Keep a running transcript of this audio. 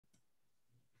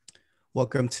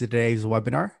Welcome to today's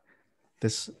webinar.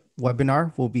 This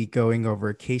webinar will be going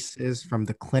over cases from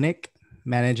the clinic,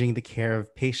 managing the care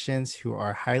of patients who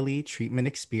are highly treatment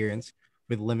experienced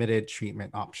with limited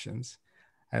treatment options.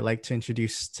 I'd like to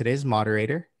introduce today's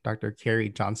moderator, Dr. Carrie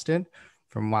Johnston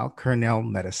from Weill Cornell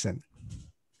Medicine.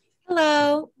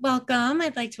 Hello, welcome.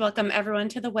 I'd like to welcome everyone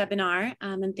to the webinar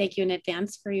and thank you in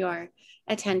advance for your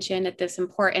attention at this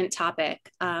important topic.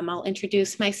 I'll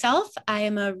introduce myself. I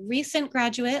am a recent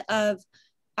graduate of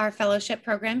our fellowship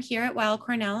program here at Weill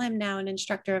Cornell. I'm now an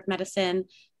instructor of medicine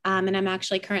and I'm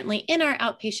actually currently in our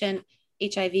outpatient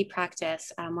HIV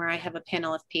practice where I have a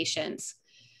panel of patients.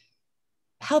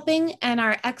 Helping and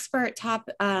our expert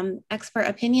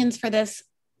opinions for this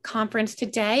conference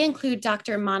today include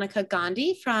Dr. Monica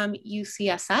Gandhi from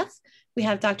UCSF. We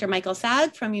have Dr. Michael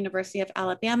Saag from University of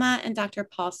Alabama and Dr.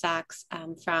 Paul Sachs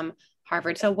from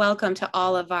Harvard. So welcome to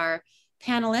all of our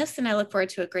panelists, and I look forward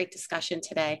to a great discussion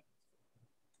today.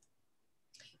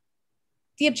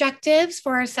 The objectives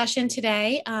for our session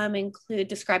today include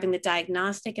describing the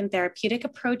diagnostic and therapeutic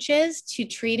approaches to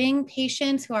treating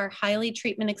patients who are highly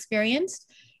treatment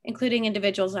experienced, including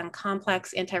individuals on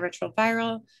complex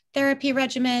antiretroviral therapy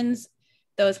regimens,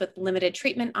 those with limited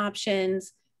treatment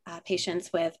options, patients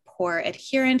with poor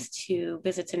adherence to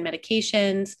visits and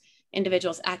medications,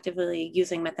 individuals actively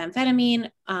using methamphetamine,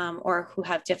 or who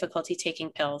have difficulty taking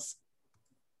pills.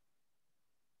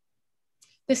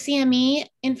 The CME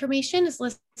information is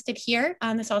listed here.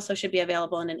 This also should be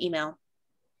available in an email.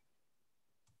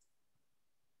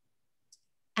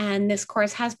 And this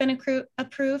course has been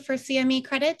approved for CME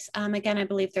credits. Again, I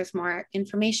believe there's more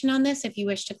information on this if you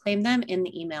wish to claim them in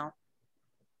the email.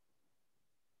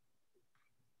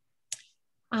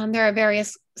 There are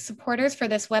various supporters for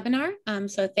this webinar,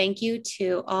 so thank you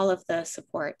to all of the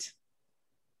support.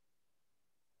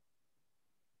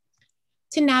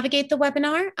 To navigate the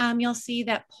webinar, you'll see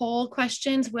that poll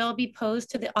questions will be posed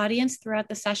to the audience throughout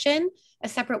the session. A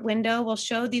separate window will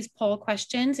show these poll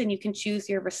questions and you can choose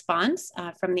your response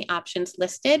from the options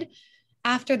listed.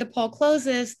 After the poll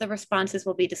closes, the responses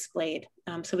will be displayed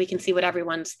so we can see what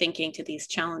everyone's thinking to these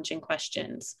challenging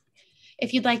questions.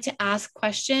 If you'd like to ask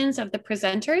questions of the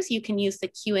presenters, you can use the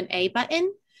Q&A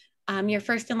button. Your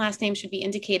first and last name should be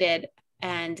indicated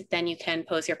and then you can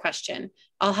pose your question.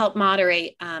 I'll help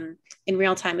moderate in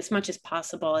real time as much as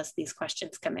possible as these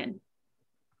questions come in.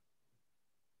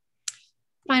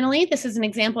 Finally, this is an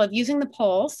example of using the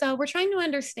poll. So we're trying to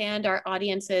understand our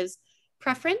audience's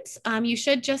preference. You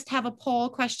should just have a poll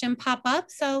question pop up.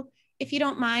 So if you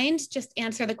don't mind, just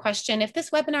answer the question. If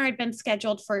this webinar had been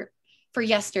scheduled for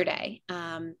yesterday,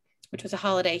 which was a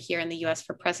holiday here in the US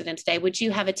for President's Day, would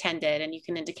you have attended? And you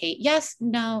can indicate yes,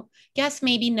 no, yes,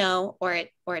 maybe no, or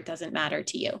it doesn't matter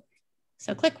to you.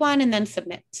 So click one and then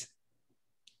submit.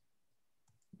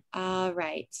 All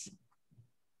right.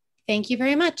 Thank you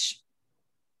very much.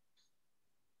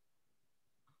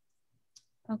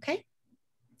 Okay,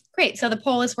 great. So the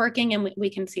poll is working and we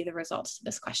can see the results to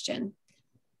this question.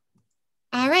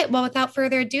 All right, well, without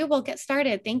further ado, we'll get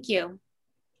started. Thank you.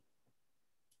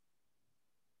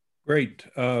 Great.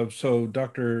 So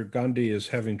Dr. Gandhi is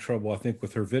having trouble, I think,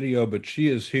 with her video, but she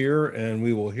is here and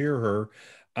we will hear her.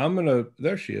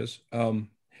 There she is.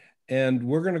 And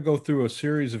we're going to go through a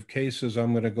series of cases.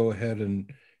 I'm going to go ahead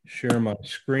and share my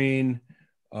screen.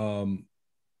 And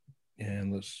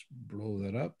let's blow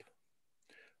that up.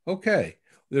 Okay.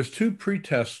 There's two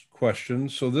pretest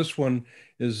questions. So this one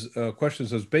is a question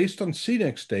that says, based on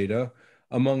CNIX data,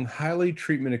 among highly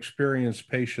treatment experienced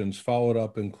patients followed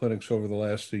up in clinics over the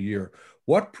last year,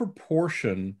 what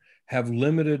proportion have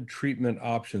limited treatment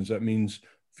options? That means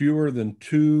fewer than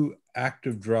 2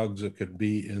 active drugs that could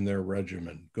be in their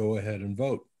regimen. Go ahead and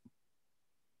vote.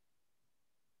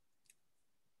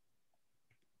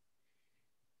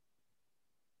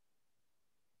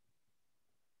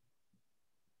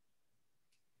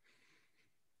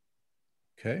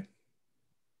 Okay.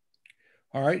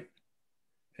 All right.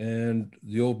 And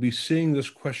you'll be seeing this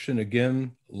question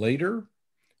again later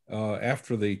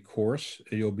after the course.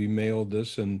 You'll be mailed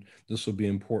this, and this will be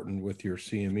important with your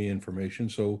CME information.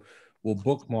 So we'll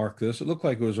bookmark this. It looked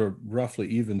like it was a roughly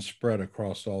even spread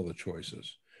across all the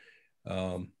choices.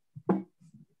 And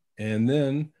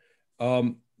then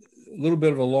a little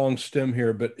bit of a long stem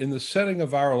here, but in the setting of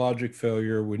virologic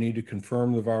failure, we need to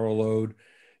confirm the viral load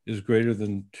is greater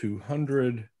than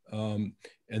 200.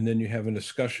 And then you have a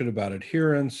discussion about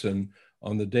adherence, and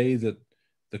on the day that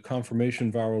the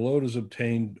confirmation viral load is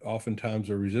obtained, oftentimes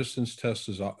a resistance test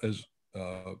is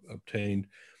obtained.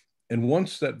 And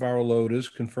once that viral load is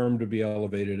confirmed to be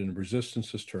elevated and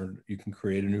resistance is turned, you can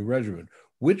create a new regimen.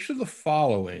 Which of the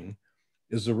following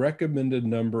is the recommended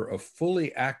number of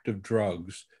fully active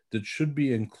drugs that should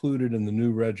be included in the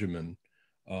new regimen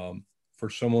for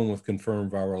someone with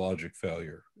confirmed virologic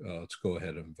failure. Let's go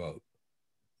ahead and vote.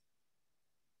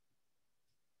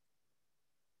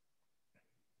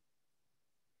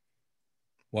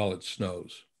 While it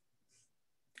snows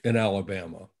in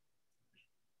Alabama.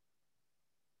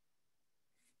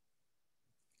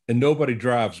 And nobody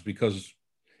drives, because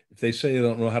if they say they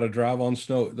don't know how to drive on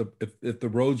snow, if the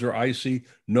roads are icy,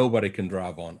 nobody can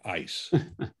drive on ice.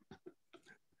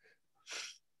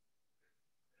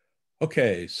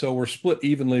 Okay, so we're split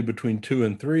evenly between 2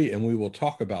 and 3, and we will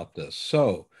talk about this.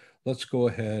 So let's go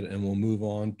ahead and we'll move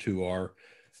on to our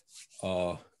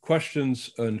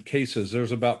questions and cases.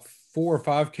 There's about 4 or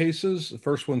 5 cases. The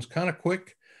first one's kind of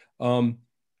quick.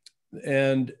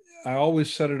 And I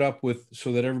always set it up with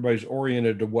so that everybody's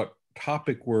oriented to what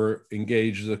topic we're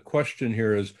engaged. The question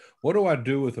here is, what do I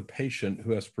do with a patient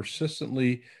who has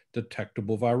persistently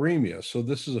detectable viremia? So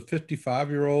this is a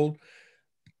 55-year-old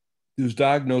who's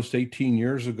diagnosed 18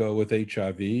 years ago with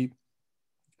HIV.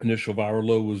 Initial viral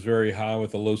load was very high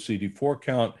with a low CD4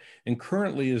 count, and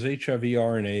currently his HIV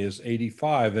RNA is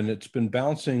 85, and it's been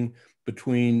bouncing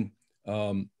between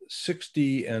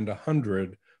 60 and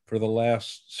 100 for the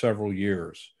last several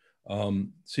years.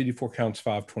 CD4 count's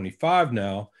 525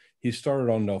 now. He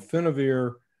started on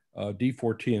nelfinavir,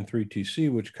 D4T and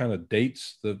 3TC, which kind of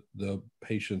dates the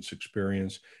patient's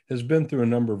experience, has been through a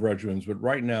number of regimens, but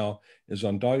right now is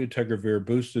on dolutegravir,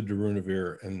 boosted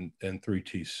darunavir, and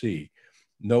 3TC.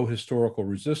 No historical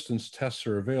resistance tests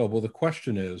are available. The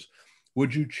question is,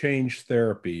 would you change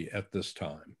therapy at this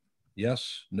time?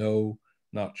 Yes, no,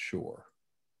 not sure.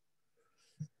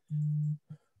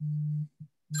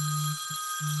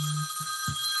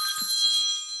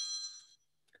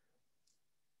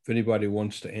 If anybody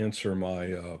wants to answer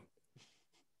my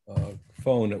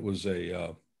phone, it was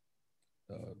a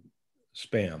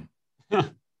spam.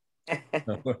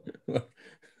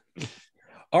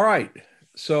 All right,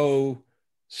 so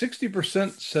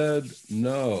 60% said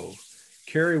no.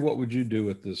 Carrie, what would you do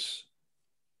with this?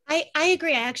 I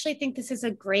agree. I actually think this is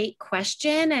a great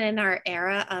question. And in our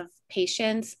era of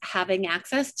patients having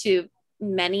access to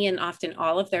many and often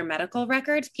all of their medical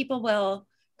records, people will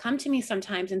come to me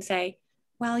sometimes and say,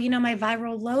 well, you know, my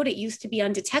viral load, it used to be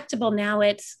undetectable. Now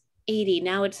it's 80,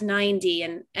 now it's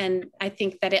 90. And I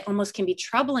think that it almost can be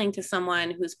troubling to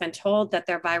someone who's been told that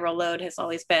their viral load has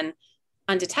always been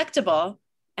undetectable.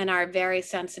 And our very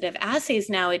sensitive assays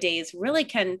nowadays really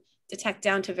can detect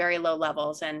down to very low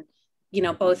levels. And you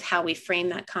know, both how we frame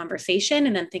that conversation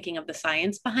and then thinking of the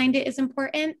science behind it is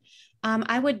important.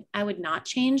 I would not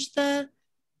change the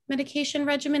medication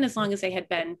regimen as long as they had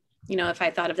been, you know, if I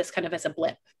thought of this kind of as a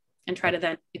blip and try to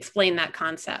then explain that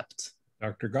concept.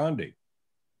 Dr. Gandhi.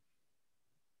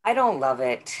 I don't love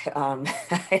it.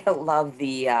 I don't love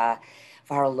the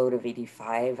viral load of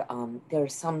 85. There are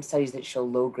some studies that show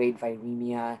low-grade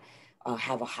viremia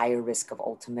have a higher risk of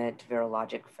ultimate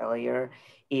virologic failure.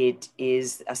 It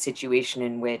is a situation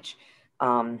in which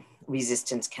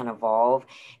resistance can evolve.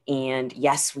 And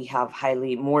yes, we have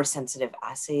highly more sensitive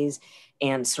assays.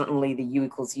 And certainly the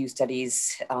U=U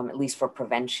studies, at least for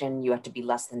prevention, you have to be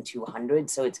less than 200.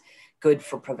 So it's good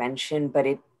for prevention, but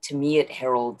to me, it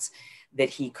heralds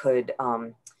that he could,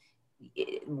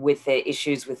 with the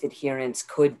issues with adherence,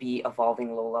 could be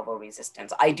evolving low-level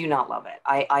resistance. I do not love it.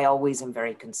 I always am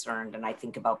very concerned, and I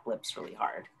think about blips really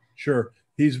hard. Sure.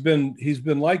 He's been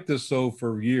like this though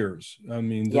for years. I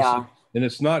mean, and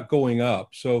it's not going up.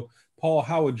 So Paul,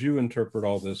 how would you interpret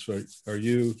all this? Are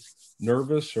you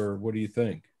nervous, or what do you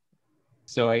think?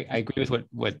 So I agree with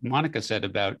what Monica said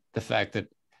about the fact that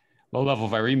low-level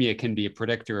viremia can be a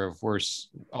predictor of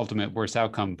ultimate worse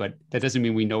outcome, but that doesn't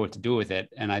mean we know what to do with it.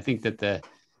 And I think that the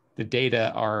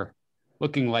data are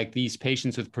looking like these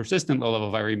patients with persistent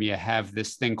low-level viremia have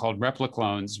this thing called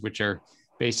repliclones, which are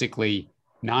basically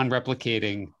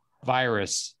non-replicating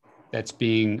virus that's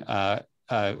being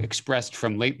expressed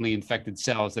from latently infected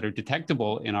cells that are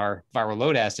detectable in our viral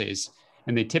load assays.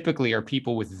 And they typically are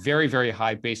people with very, very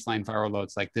high baseline viral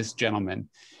loads like this gentleman.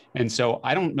 And so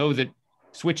I don't know that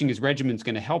switching his regimen is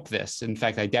going to help this. In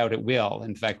fact, I doubt it will.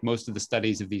 In fact, most of the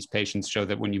studies of these patients show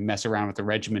that when you mess around with the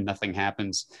regimen, nothing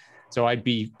happens. So I'd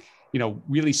be,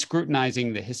 really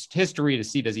scrutinizing the history to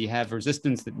see, does he have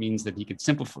resistance that means that he could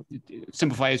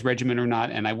simplify his regimen or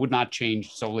not? And I would not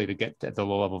change solely to get at the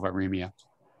low-level viremia.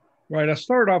 Right. I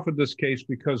started off with this case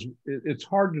because it's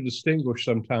hard to distinguish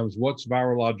sometimes what's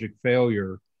virologic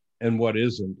failure and what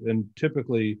isn't. And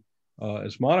typically,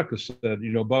 as Monica said,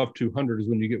 above 200 is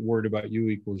when you get worried about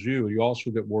U=U. You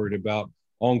also get worried about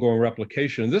ongoing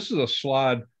replication. And this is a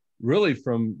slide really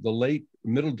from the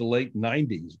middle to late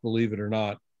 90s, believe it or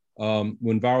not,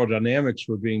 when viral dynamics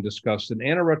were being discussed. And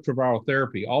antiretroviral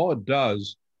therapy, all it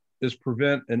does is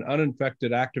prevent an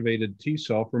uninfected activated T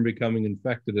cell from becoming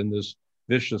infected in this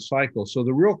vicious cycle. So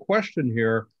the real question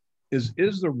here is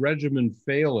the regimen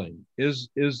failing? Is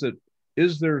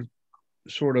there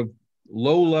sort of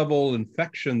low-level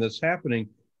infection that's happening?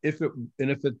 If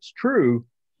it's true,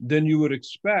 then you would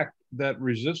expect that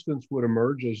resistance would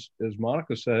emerge, as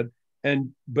Monica said,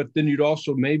 but then you'd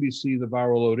also maybe see the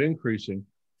viral load increasing.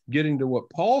 Getting to what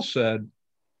Paul said,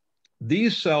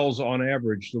 these cells on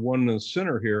average, the one in the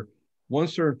center here,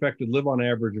 once they're infected, live on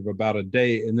average of about a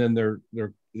day, and then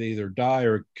they either die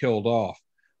or killed off.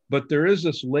 But there is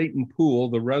this latent pool,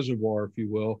 the reservoir, if you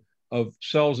will, of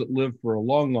cells that live for a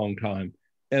long, long time.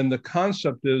 And the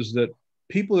concept is that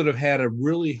people that have had a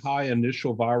really high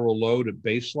initial viral load at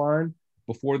baseline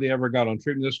before they ever got on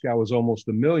treatment, this guy was almost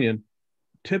 1 million,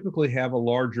 typically have a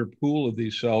larger pool of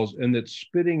these cells, and it's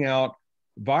spitting out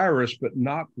virus, but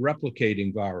not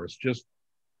replicating virus, just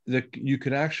that you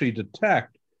can actually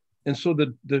detect. And so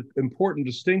the important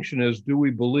distinction is, do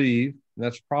we believe, and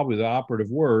that's probably the operative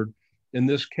word in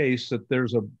this case, that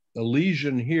there's a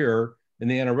lesion here in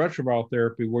the antiretroviral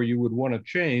therapy where you would want to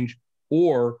change,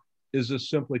 or is this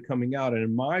simply coming out? And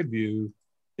in my view,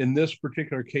 in this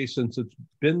particular case, since it's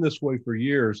been this way for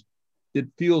years, it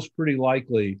feels pretty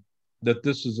likely that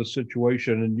this is a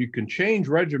situation, and you can change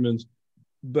regimens,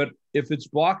 but if it's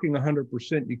blocking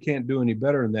 100%, you can't do any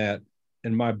better than that.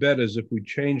 And my bet is if we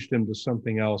changed him to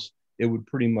something else, it would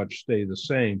pretty much stay the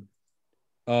same.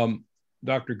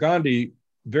 Dr. Gandhi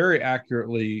very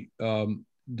accurately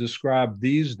described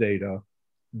these data,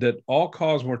 that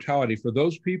all-cause mortality for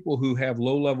those people who have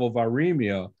low-level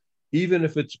viremia, even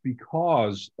if it's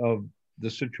because of the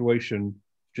situation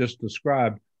just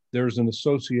described, there's an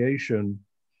association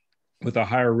with a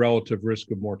higher relative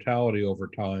risk of mortality over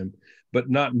time, but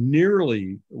not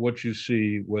nearly what you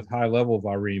see with high-level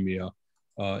viremia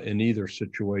in either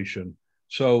situation.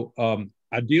 So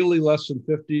ideally less than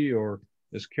 50, or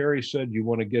as Carrie said, you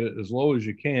want to get it as low as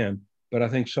you can, but I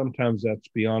think sometimes that's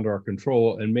beyond our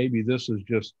control. And maybe this is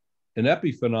just an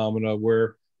epiphenomena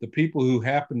where the people who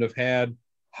happen to have had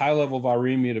high-level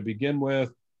viremia to begin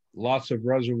with, lots of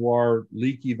reservoir,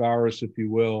 leaky virus, if you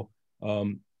will,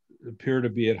 appear to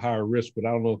be at higher risk, but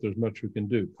I don't know if there's much we can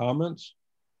do. Comments?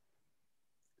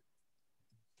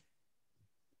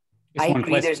 I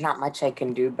agree. There's not much I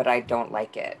can do, but I don't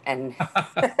like it. And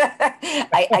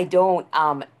I don't,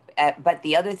 but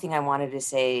the other thing I wanted to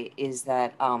say is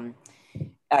that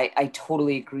I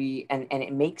totally agree. And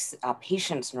it makes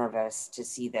patients nervous to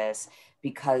see this,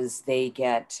 because they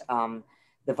get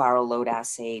the viral load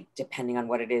assay, depending on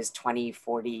what it is, 20,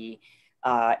 40,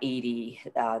 80,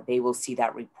 they will see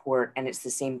that report. And it's the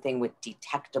same thing with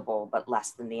detectable, but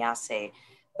less than the assay.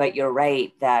 But you're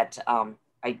right that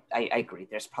I agree.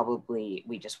 There's probably,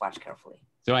 we just watch carefully.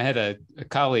 So I had a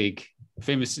colleague,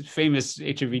 famous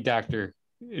HIV doctor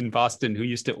in Boston, who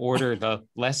used to order the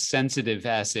less sensitive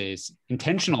assays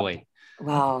intentionally.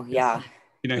 Wow. Yeah.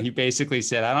 You know, he basically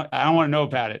said, I don't want to know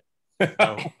about it.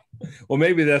 So. Well,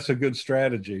 maybe that's a good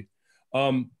strategy.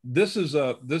 This is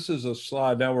a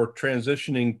slide. Now we're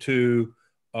transitioning to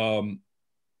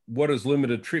what is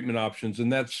limited treatment options,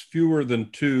 and that's fewer than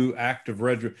 2 active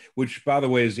regimens, which, by the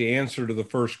way, is the answer to the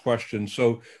first question.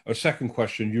 So a second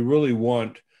question, you really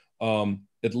want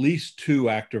at least 2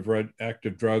 active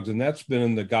drugs, and that's been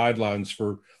in the guidelines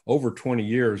for over 20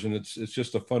 years, and it's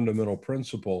just a fundamental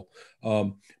principle.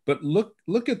 But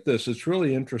look at this. It's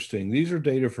really interesting. These are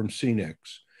data from CNIX,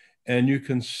 and you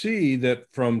can see that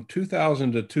from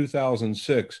 2000 to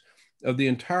 2006, of the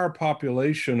entire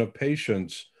population of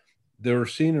patients that are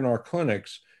seen in our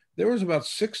clinics, there was about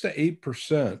 6 to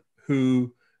 8%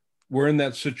 who were in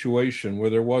that situation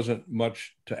where there wasn't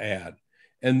much to add.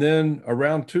 And then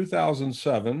around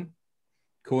 2007,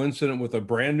 coincident with a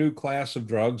brand new class of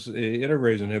drugs,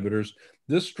 integrase inhibitors,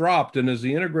 this dropped. And as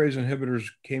the integrase inhibitors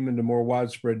came into more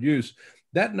widespread use,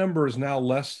 that number is now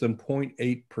less than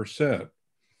 0.8%.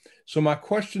 So my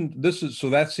question, so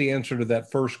that's the answer to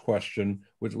that first question,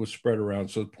 which was spread around.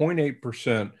 So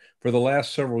 0.8% for the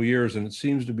last several years, and it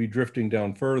seems to be drifting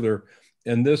down further.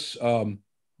 And this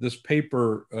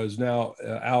paper is now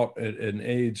out in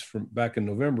AIDS from back in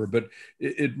November, but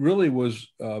it really was,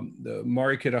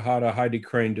 Mari Kitahara, Heidi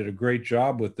Crane did a great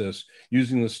job with this,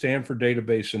 using the Stanford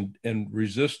database and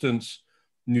resistance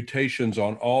mutations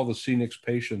on all the CNIX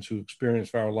patients who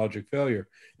experienced virologic failure.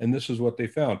 And this is what they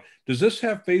found. Does this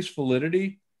have face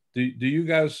validity? Do you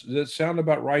guys, does that sound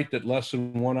about right, that less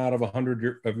than 1 out of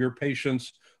 100 of your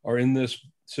patients are in this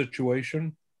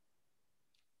situation?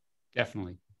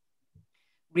 Definitely.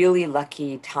 really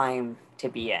lucky time to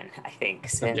be in, I think,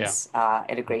 since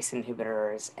integrase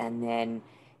inhibitors, and then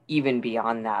even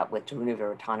beyond that with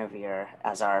darunavir ritonavir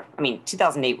as our,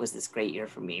 2008 was this great year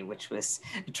for me, which was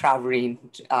traveling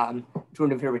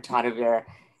darunavir ritonavir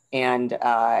and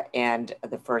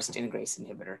the first integrase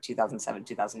inhibitor, 2007,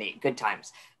 2008, good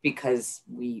times, because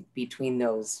between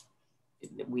those,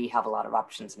 we have a lot of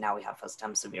options. Now we have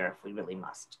fostemsavir if we really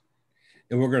must.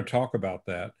 And we're going to talk about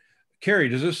that. Carrie,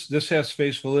 does this has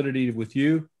face validity with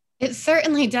you? It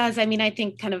certainly does. I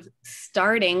think kind of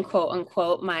starting, quote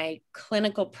unquote, my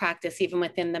clinical practice, even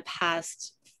within the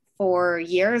past 4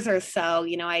 years or so,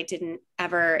 I didn't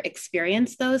ever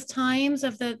experience those times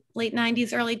of the late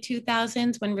 90s, early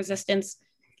 2000s when resistance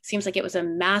seems like it was a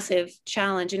massive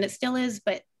challenge, and it still is,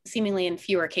 but seemingly in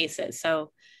fewer cases.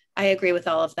 So I agree with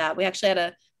all of that. We actually had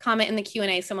a comment in the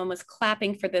Q&A. Someone was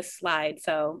clapping for this slide.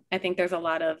 So I think there's a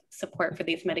lot of support for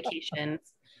these medications.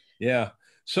 Yeah.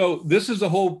 So this is the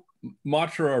whole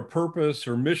mantra or purpose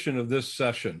or mission of this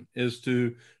session, is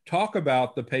to talk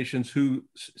about the patients who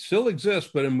still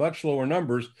exist, but in much lower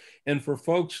numbers. And for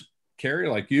folks, Carrie,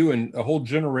 like you and a whole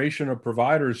generation of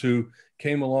providers who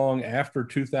came along after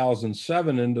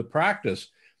 2007 into practice,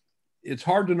 it's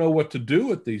hard to know what to do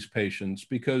with these patients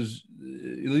because,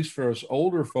 at least for us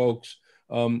older folks,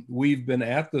 we've been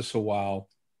at this a while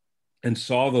and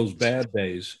saw those bad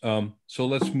days. So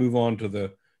let's move on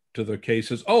to the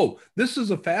cases. Oh, this is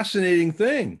a fascinating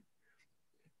thing.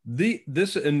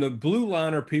 This in the blue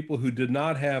line are people who did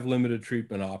not have limited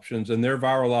treatment options and their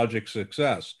virologic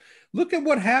success. Look at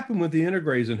what happened with the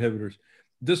integrase inhibitors.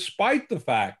 Despite the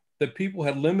fact that people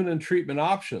had limited treatment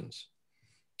options,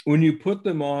 when you put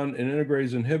them on an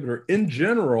integrase inhibitor, in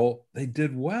general, they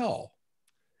did well.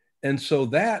 And so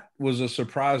that was a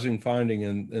surprising finding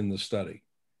in the study,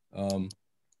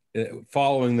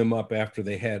 following them up after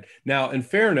they had. Now, in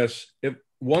fairness, if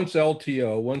once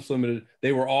LTO, once limited,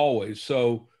 they were always.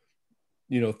 So,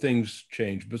 things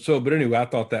change. But anyway, I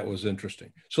thought that was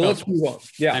interesting. So let's move on.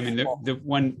 Yeah. The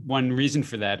one reason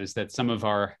for that is that some of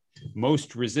our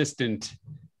most resistant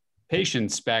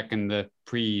patients back in the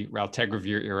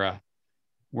pre-raltegravir era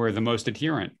were the most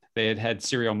adherent. They had had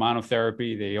serial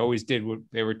monotherapy. They always did what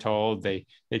they were told. They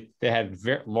had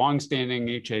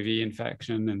long-standing HIV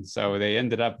infection, and so they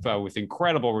ended up with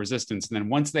incredible resistance. And then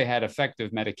once they had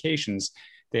effective medications,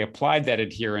 they applied that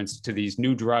adherence to these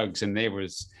new drugs, and they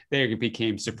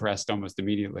became suppressed almost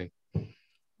immediately.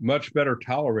 Much better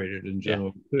tolerated in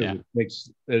general, too. Yeah. It makes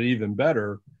it even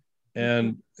better.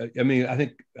 And I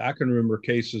think I can remember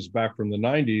cases back from the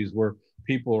 90s where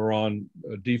people are on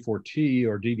D4T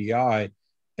or DDI,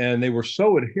 and they were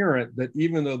so adherent that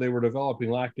even though they were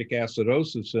developing lactic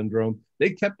acidosis syndrome, they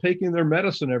kept taking their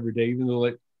medicine every day, even though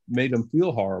it made them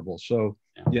feel horrible. So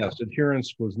yes,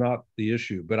 adherence was not the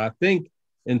issue. But I think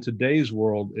in today's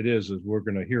world, it is, as we're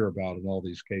going to hear about in all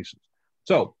these cases.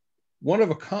 So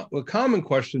a common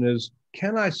question is,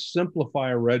 can I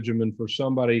simplify a regimen for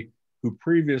somebody who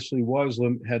previously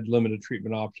had limited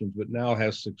treatment options, but now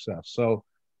has success? So,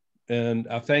 and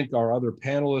I thank our other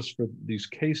panelists for these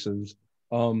cases.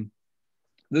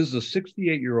 This is a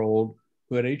 68-year-old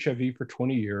who had HIV for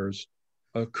 20 years.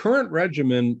 A current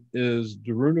regimen is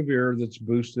darunavir that's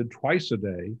boosted twice a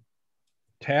day.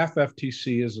 TAF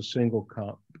FTC is a single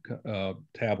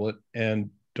tablet,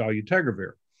 and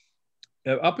dolutegravir.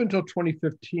 Up until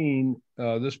 2015,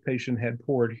 this patient had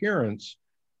poor adherence,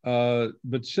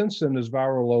 but since then, his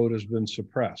viral load has been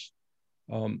suppressed.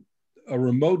 A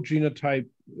remote genotype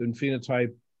and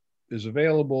phenotype is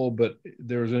available, but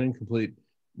there's an incomplete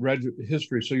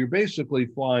history. So you're basically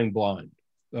flying blind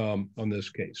on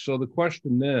this case. So the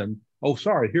question then,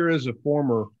 here is a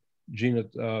former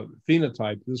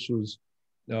phenotype. This was,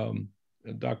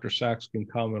 Dr. Sachs can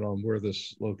comment on where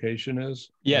this location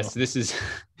is. Yes, this is,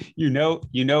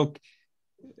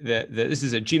 that this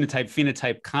is a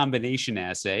genotype-phenotype combination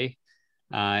assay.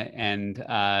 And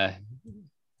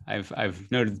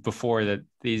I've noted before that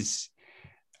these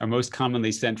are most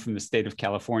commonly sent from the state of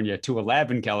California to a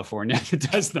lab in California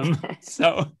that does them.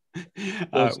 So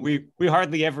we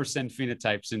hardly ever send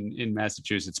phenotypes in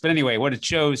Massachusetts. But anyway, what it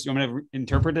shows, you want me to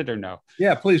interpret it or no?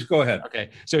 Yeah, please go ahead.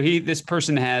 Okay, so this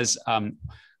person has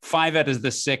 5 out of the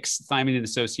 6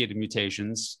 thymidine-associated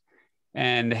mutations,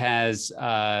 and has,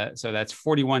 so that's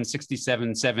 41,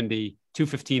 67, 70,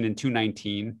 215, and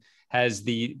 219, has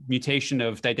the mutation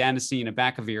of didanosine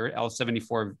abacavir,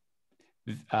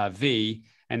 L74V,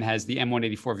 and has the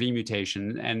M184V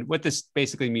mutation. And what this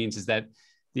basically means is that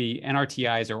the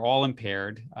NRTIs are all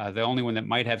impaired. The only one that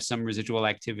might have some residual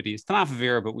activity is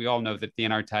tenofovir, but we all know that the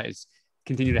NRTIs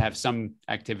continue to have some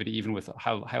activity even with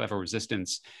high level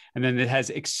resistance. And then it has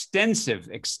extensive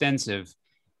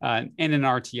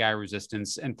NNRTI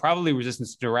resistance and probably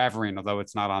resistance to doravirine, although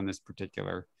it's not on this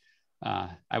particular.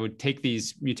 I would take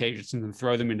these mutations and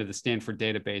throw them into the Stanford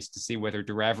database to see whether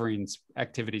doravirine's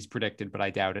activity is predicted, but I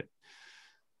doubt it.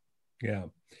 Yeah.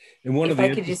 And one if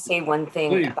I could just say one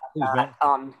thing about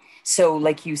that. So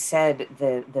like you said,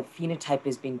 the phenotype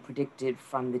is being predicted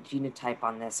from the genotype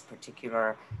on this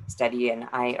particular study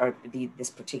this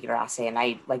particular assay. And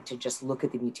I like to just look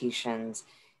at the mutations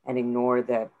and ignore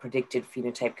the predicted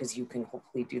phenotype, because you can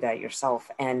hopefully do that yourself.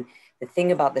 And the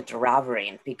thing about the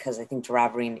doravirine, because I think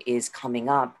doravirine is coming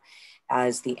up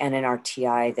as the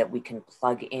NNRTI that we can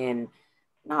plug in,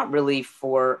 not really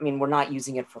for, I mean, we're not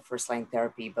using it for first line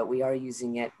therapy, but we are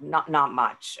using it, not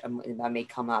much. That may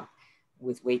come up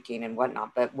with weight gain and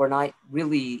whatnot, but we're not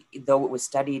really, though it was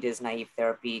studied as naive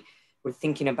therapy, we're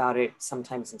thinking about it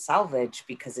sometimes in salvage,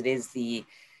 because it is the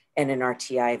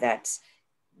NNRTI that's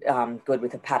good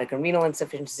with hepatic and renal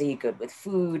insufficiency, good with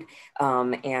food,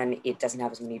 and it doesn't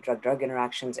have as many drug-drug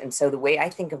interactions. And so the way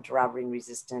I think of doravirine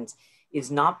resistance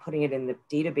is not putting it in the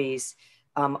database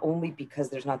only because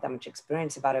there's not that much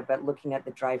experience about it, but looking at the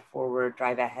drive forward,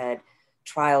 drive ahead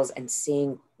trials and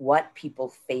seeing what people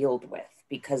failed with,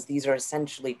 because these are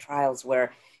essentially trials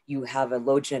where you have a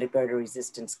low genetic barrier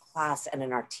resistance class and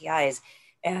NNRTIs,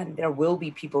 and there will be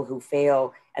people who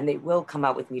fail and they will come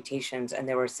out with mutations. And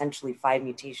there were essentially 5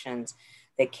 mutations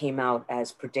that came out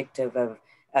as predictive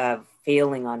of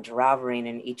failing on doravirine,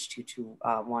 and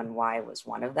H221Y was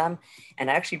one of them. And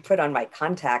I actually put on my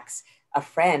contacts a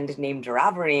friend named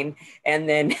doravirine, and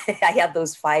then I have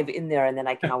those 5 in there, and then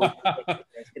I can always. But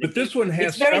this one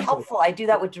has. It's very helpful. I do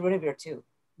that with darunavir too.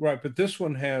 Right, but this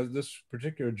one has, this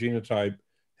particular genotype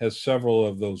has several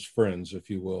of those friends, if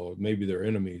you will. Maybe they're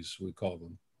enemies, we call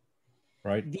them,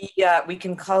 right? We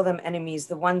can call them enemies.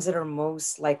 The ones that are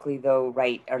most likely, though,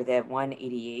 right, are the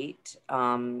 188,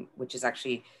 which is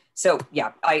actually, so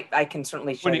yeah, I can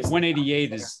certainly show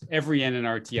 188 is every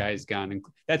NNRTI is gone. And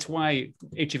that's why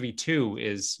HIV2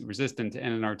 is resistant to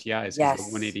NNRTIs, yes. The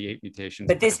 188 mutations.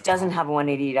 But this doesn't have a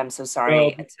 188, I'm so sorry.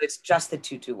 Well, so it's just the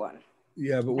 221.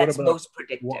 Yeah, but that's what about most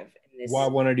predictive?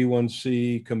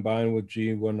 Y181C combined with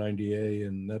G190A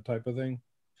and that type of thing?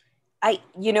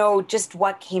 Just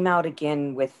what came out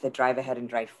again with the drive ahead and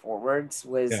drive forwards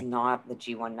was not the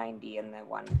G190 and the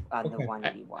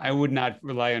 181. I would not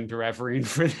rely on doravirine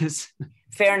for this.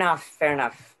 Fair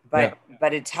enough. But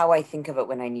it's how I think of it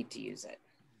when I need to use it.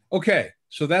 Okay,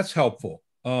 so that's helpful.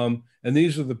 And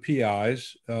these are the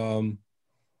PIs.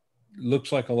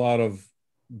 Looks like a lot of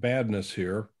badness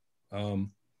here.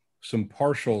 Some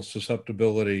partial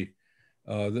susceptibility.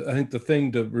 I think the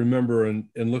thing to remember in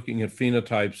looking at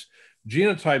phenotypes,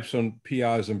 genotypes on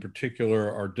PIs in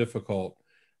particular are difficult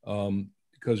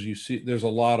because you see there's a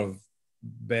lot of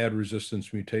bad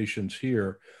resistance mutations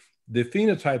here. The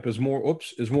phenotype is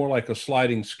more like a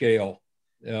sliding scale,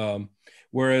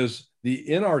 whereas the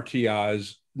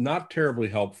NRTIs not terribly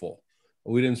helpful.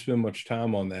 We didn't spend much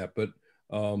time on that, but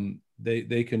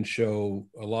they can show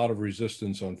a lot of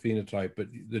resistance on phenotype, but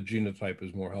the genotype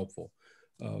is more helpful.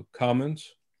 Comments?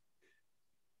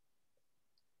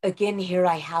 Again, here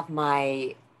I have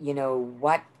my,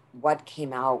 what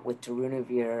came out with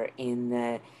darunavir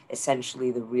in essentially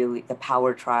the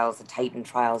power trials, the Titan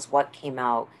trials, what came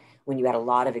out when you had a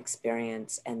lot of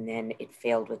experience and then it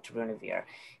failed with darunavir.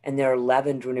 And there are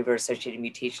 11 darunavir associated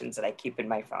mutations that I keep in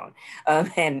my phone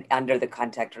and under the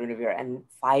contact darunavir, and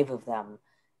 5 of them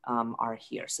are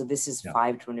here. So this is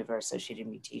 5 darunavir associated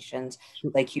mutations.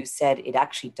 Like you said, it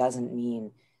actually doesn't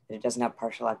mean that it doesn't have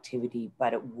partial activity,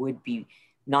 but it would be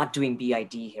not doing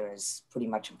BID here is pretty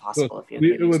much impossible. So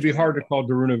it would be hard to call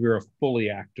darunavir a fully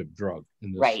active drug.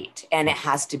 In this. Right, and it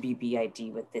has to be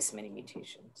BID with this many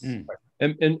mutations. Mm.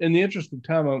 And in the interest of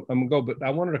time, I'm gonna go, but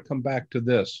I wanted to come back to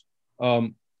this.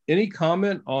 Any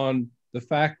comment on the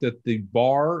fact that the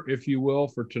bar, if you will,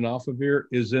 for tenofovir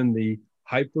is in the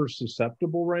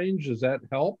hypersusceptible range? Does that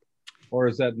help, or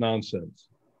is that nonsense?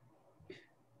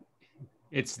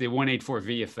 It's the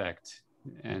 184V effect,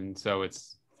 and so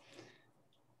it's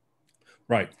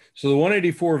right. So the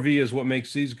 184V is what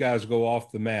makes these guys go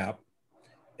off the map,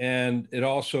 and it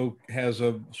also has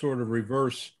a sort of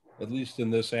reverse, at least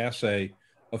in this assay,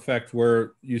 effect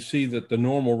where you see that the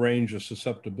normal range of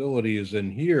susceptibility is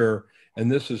in here, and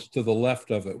this is to the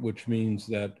left of it, which means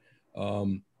that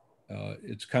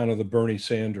it's kind of the Bernie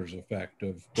Sanders effect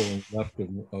of going left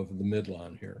of the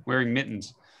midline here. Wearing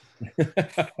mittens.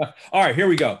 All right, here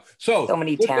we go. So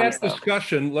many with TAMs, that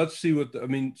discussion, let's see what, I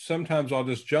mean, sometimes I'll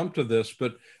just jump to this,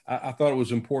 but I thought it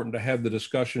was important to have the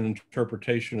discussion and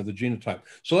interpretation of the genotype.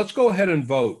 So let's go ahead and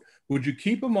vote. Would you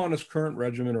keep him on his current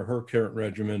regimen or her current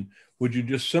regimen? Would you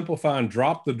just simplify and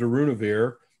drop the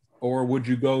darunavir, or would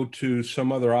you go to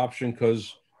some other option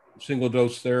because single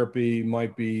dose therapy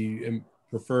might be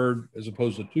preferred as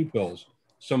opposed to 2 pills?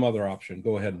 Some other option.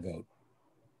 Go ahead and vote.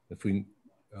 If we,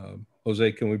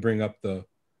 Jose, can we bring up the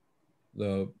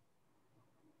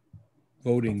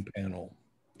voting panel?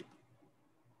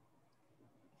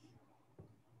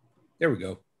 There we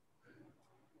go.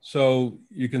 So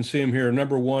you can see them here.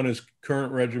 Number 1 is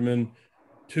current regimen.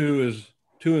 2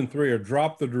 and 3 are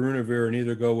drop the darunavir and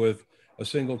either go with a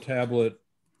single tablet,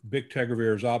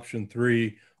 bictegravir is option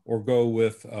 3, or go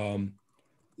with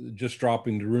just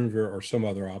dropping darunavir or some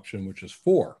other option, which is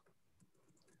 4.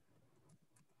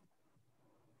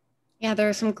 Yeah, there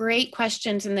are some great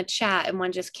questions in the chat, and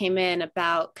one just came in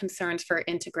about concerns for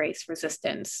integrase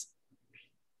resistance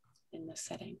in this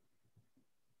setting.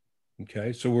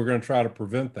 Okay, so we're going to try to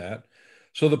prevent that.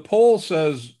 So the poll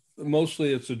says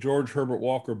mostly it's a George Herbert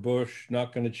Walker Bush,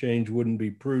 not going to change, wouldn't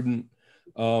be prudent.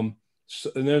 And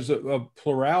there's a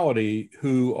plurality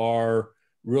who are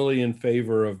really in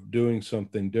favor of doing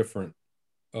something different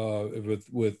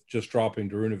with just dropping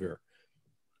darunavir.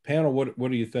 Panel,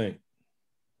 what do you think?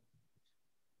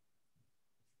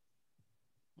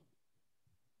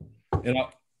 And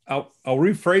I'll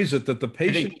rephrase it that the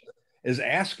patient is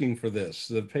asking for this.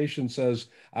 The patient says,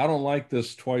 I don't like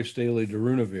this twice daily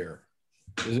darunavir.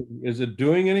 Is it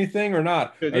doing anything or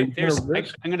not? So I'm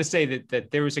going to say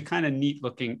that there was a kind of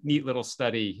neat little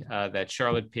study that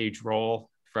Charlotte Page Roll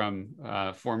from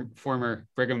former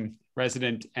Brigham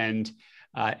resident and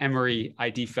Emory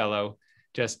ID fellow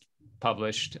just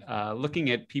published,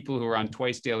 looking at people who are on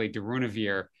twice daily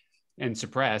darunavir and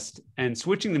suppressed, and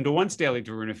switching them to once daily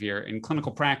darunavir in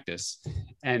clinical practice.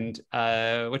 And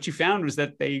what you found was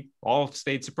that they all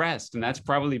stayed suppressed. And that's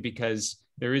probably because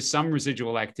there is some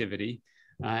residual activity,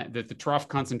 that the trough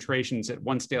concentrations at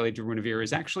once daily darunavir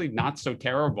is actually not so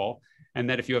terrible. And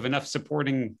that if you have enough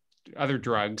supporting other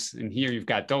drugs, and here you've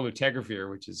got dolutegravir,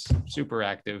 which is super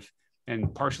active,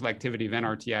 and partial activity of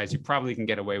NRTIs, you probably can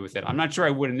get away with it. I'm not sure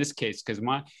I would in this case, because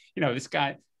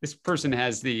this person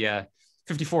has the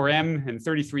 54M and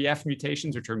 33F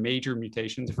mutations, which are major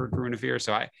mutations for darunavir.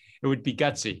 So it would be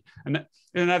gutsy. And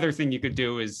another thing you could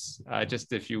do is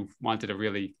just if you wanted to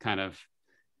really kind of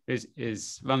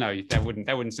well, no, that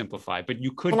wouldn't simplify, but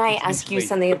you could. Can I ask you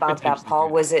something about that, Paul?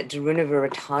 Was it darunavir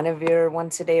ritonavir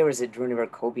once a day, or is it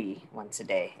darunavir Kobe once a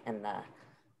day in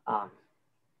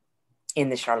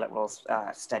the Charlotte Rolls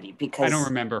study? Because I don't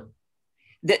remember.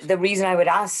 The reason I would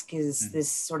ask is this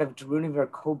sort of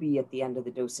darunavir Kobe at the end of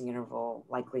the dosing interval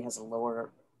likely has a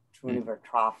lower darunavir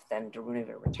trough than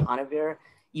darunavir ritonavir,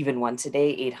 even once a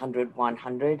day, 800,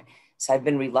 100. So I've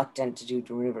been reluctant to do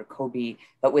darunavir Kobe,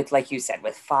 but with, like you said,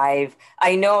 with 5,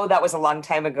 I know that was a long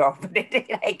time ago, but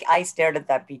I stared at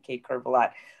that PK curve a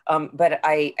lot. But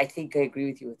I think I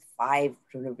agree with you with 5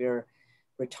 darunavir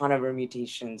ritonavir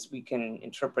mutations. We can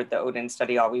interpret the Odin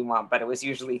study all we want, but it was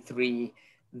usually 3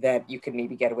 that you could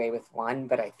maybe get away with 1,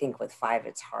 but I think with 5,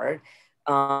 it's hard.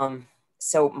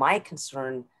 So my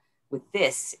concern with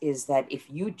this is that if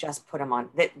you just put them on,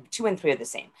 that 2 and 3 are the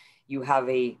same. You have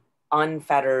a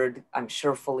unfettered, I'm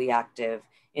sure fully active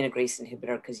integrase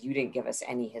inhibitor, because you didn't give us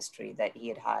any history that he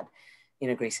had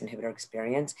integrase inhibitor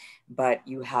experience, but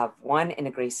you have one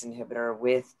integrase inhibitor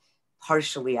with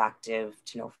partially active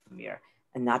tenofovir,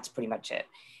 and that's pretty much it.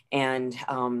 And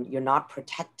you're not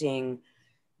protecting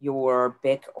your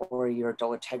BIC or your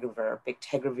dolutegravir.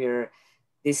 Bictegravir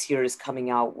this year is coming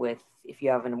out with, if you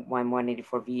have an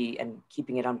Y184V and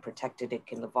keeping it unprotected, it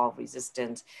can evolve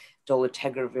resistance.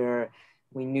 Dolutegravir,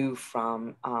 we knew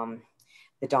from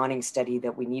the Dawning study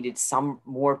that we needed some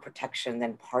more protection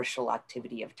than partial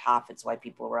activity of TAF. It's why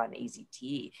people were on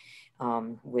AZT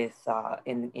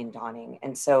in Dawning.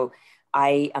 And so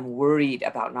I am worried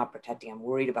about not protecting. I'm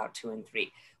worried about 2 and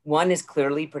 3. 1 is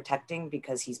clearly protecting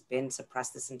because he's been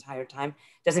suppressed this entire time.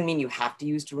 Doesn't mean you have to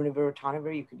use darunavir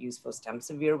ritonavir. You could use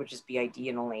fostemsavir, which is BID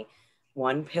and only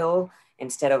 1 pill,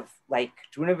 instead of like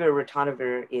darunavir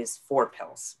ritonavir is 4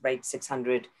 pills, right?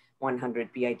 600,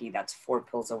 100 BID, that's 4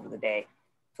 pills over the day.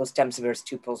 Fostemsavir is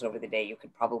 2 pills over the day. You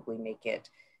could probably make it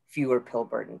fewer pill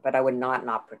burden, but I would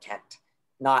not protect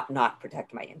my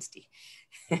INSTI.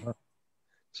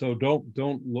 So don't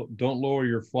lower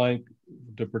your flank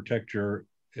to protect your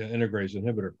integrase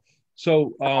inhibitor.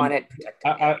 So I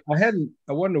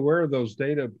wasn't aware of those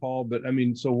data, Paul, but I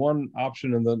mean, so one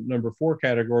option in the number 4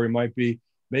 category might be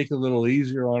make it a little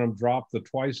easier on them, drop the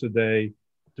twice a day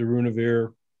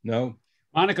darunavir? No?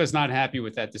 Monica's not happy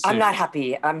with that decision. I'm not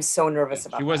happy. I'm so nervous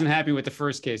about She wasn't happy with the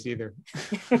first case either.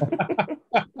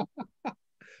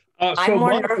 I'm more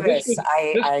Monica, nervous.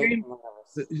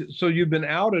 So you've been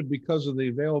outed because of the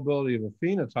availability of a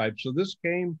phenotype. So this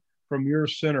came from your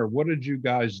center. What did you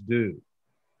guys do?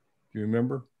 Do you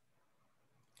remember?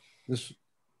 This.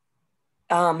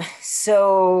 I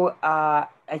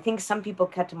think some people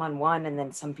kept him on one, and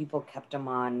then some people kept him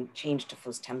on, changed to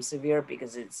fostemsavir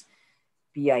because it's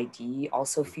BID,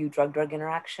 also few drug-drug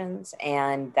interactions,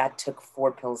 and that took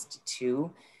 4 pills to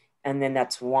 2. And then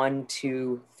that's 1,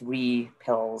 2, 3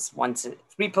 pills,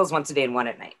 3 pills once a day and 1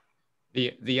 at night.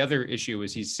 The other issue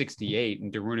is he's 68,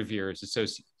 and darunavir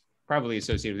is probably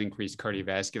associated with increased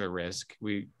cardiovascular risk.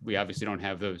 We obviously don't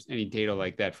have any data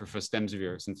like that for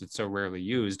fostemsavir since it's so rarely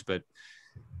used, but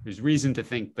there's reason to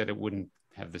think that it wouldn't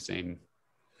have the same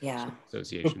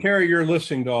association. So Carrie, you're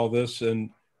listening to all this, and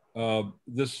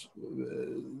this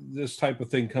type of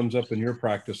thing comes up in your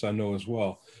practice, I know as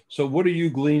well. So what are you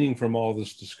gleaning from all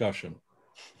this discussion?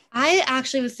 I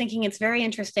actually was thinking it's very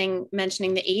interesting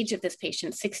mentioning the age of this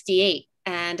patient, 68,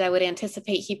 and I would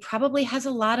anticipate he probably has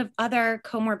a lot of other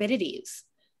comorbidities.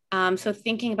 So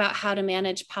thinking about how to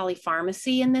manage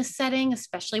polypharmacy in this setting,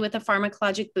 especially with a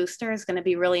pharmacologic booster, is going to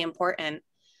be really important.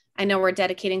 I know we're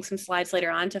dedicating some slides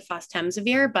later on to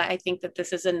fostemsavir, but I think that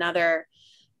this is another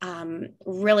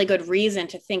really good reason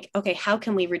to think, okay, how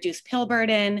can we reduce pill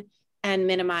burden and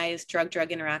minimize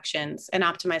drug-drug interactions and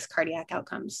optimize cardiac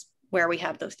outcomes where we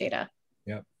have those data?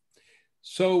 Yeah.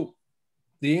 So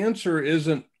the answer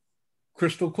isn't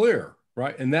crystal clear,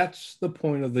 right? And that's the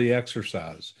point of the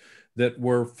exercise, that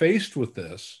we're faced with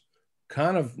this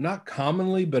kind of not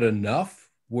commonly, but enough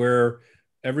where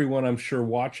everyone I'm sure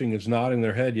watching is nodding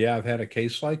their head. Yeah, I've had a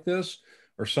case like this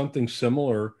or something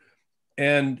similar.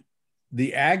 And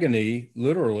the agony,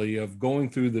 literally, of going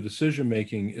through the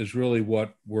decision-making is really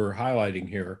what we're highlighting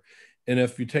here. And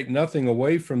if you take nothing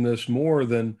away from this more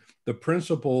than the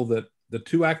principle that the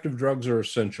 2 active drugs are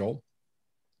essential,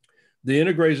 the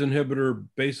integrase inhibitor,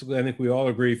 basically, I think we all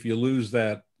agree, if you lose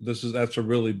that, that's a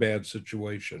really bad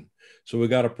situation. So we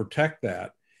got to protect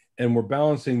that. And we're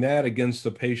balancing that against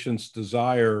the patient's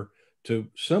desire to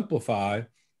simplify.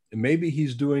 And maybe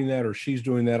he's doing that or she's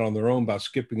doing that on their own by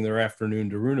skipping their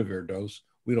afternoon darunavir dose.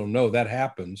 We don't know. That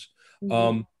happens.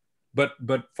 Mm-hmm. But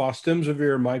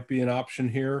fostemsavir might be an option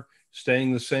here,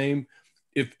 staying the same.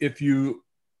 If you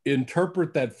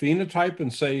interpret that phenotype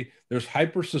and say there's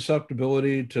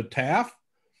hypersusceptibility to TAF,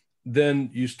 then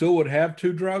you still would have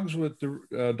 2 drugs with the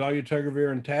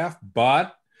dolutegravir and TAF,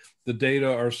 but the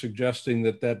data are suggesting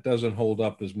that that doesn't hold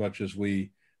up as much as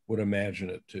we would imagine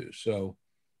it to. So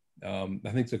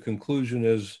I think the conclusion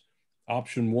is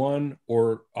option 1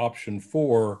 or option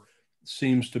 4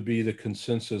 seems to be the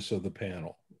consensus of the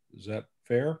panel. Is that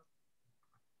fair?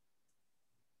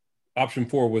 Option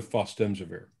 4 with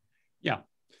fostemsavir. Yeah.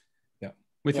 Yeah.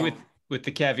 With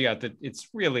the caveat that it's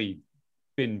really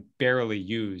been barely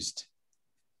used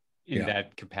in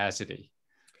that capacity.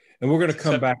 And we're going to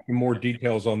come back to more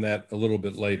details on that a little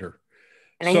bit later.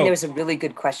 And I think there was a really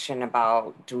good question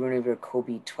about darunavir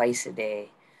Kobe twice a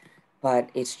day, but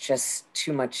it's just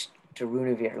too much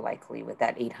darunavir likely with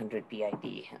that 800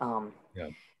 BID.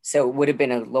 So it would have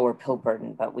been a lower pill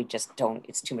burden, but we just don't,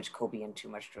 it's too much Kobe and too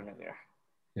much darunavir.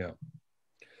 Yeah.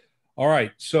 All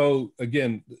right. So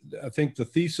again, I think the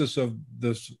thesis of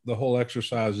the whole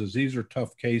exercise is these are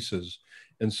tough cases,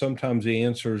 and sometimes the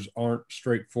answers aren't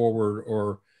straightforward,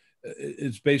 or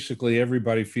it's basically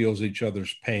everybody feels each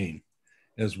other's pain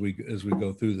as we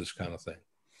go through this kind of thing.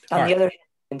 On the other hand,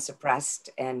 been suppressed,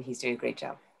 and he's doing a great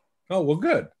job. Oh, well,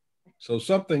 good. So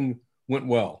something went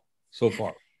well so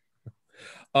far.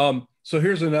 So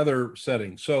here's another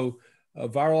setting. So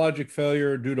virologic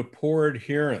failure due to poor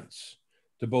adherence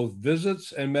to both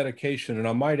visits and medication. And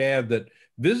I might add that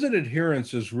visit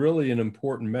adherence is really an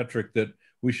important metric that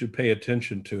we should pay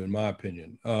attention to, in my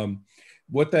opinion.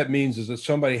 What that means is that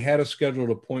somebody had a scheduled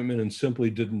appointment and simply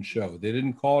didn't show. They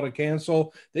didn't call to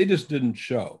cancel, they just didn't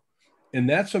show. And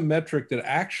that's a metric that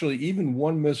actually even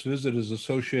one missed visit is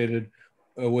associated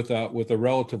with a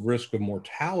relative risk of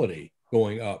mortality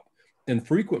going up. And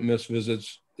frequent missed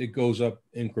visits, it goes up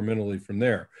incrementally from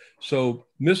there. So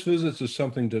missed visits is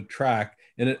something to track,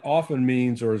 and it often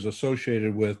means or is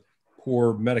associated with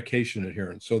poor medication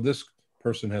adherence. So this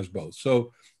person has both.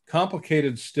 So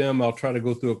complicated stem, I'll try to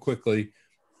go through it quickly.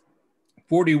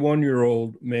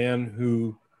 41-year-old man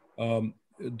who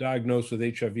diagnosed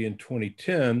with HIV in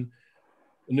 2010.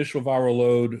 Initial viral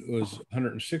load was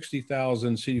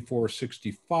 160,000, CD4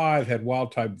 65, had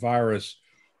wild type virus,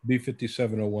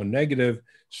 B5701 negative,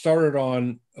 started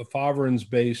on a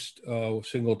efavirenz-based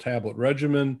single tablet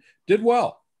regimen, did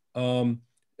well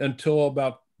until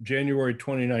about January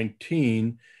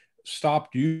 2019,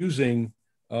 stopped using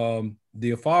the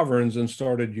efavirenz and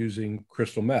started using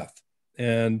crystal meth.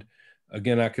 And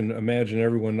again, I can imagine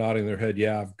everyone nodding their head,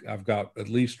 yeah, I've got at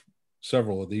least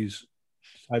several of these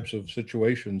types of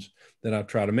situations that I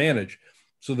try to manage.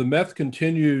 So the meth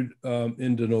continued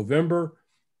into November.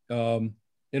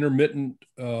 Intermittent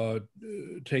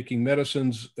taking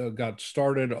medicines got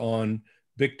started on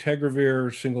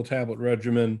bictegravir single tablet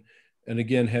regimen, and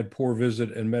again had poor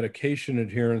visit and medication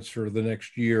adherence for the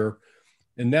next year,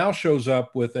 and now shows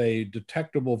up with a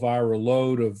detectable viral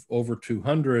load of over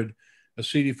 200, a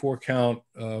CD4 count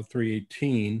of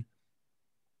 318,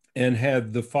 and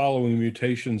had the following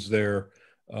mutations there,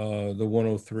 the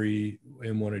 103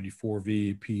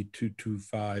 M184V,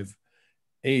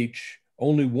 P225H,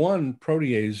 only one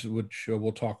protease, which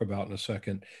we'll talk about in a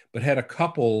second, but had a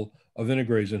couple of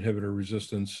integrase inhibitor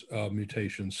resistance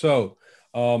mutations. So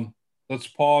let's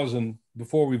pause, and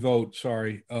before we vote,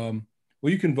 sorry, well,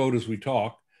 you can vote as we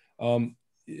talk.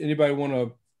 Anybody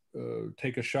want to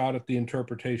take a shot at the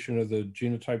interpretation of the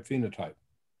genotype phenotype?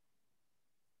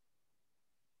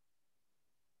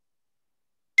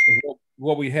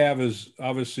 What we have is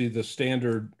obviously the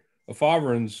standard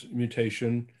efavirenz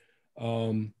mutation,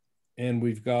 and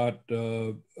we've got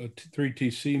a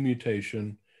 3TC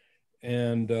mutation,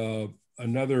 and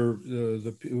another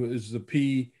is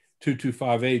the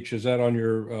P225H. Is that on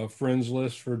your friends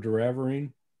list for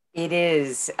doravirine? It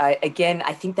is. Again,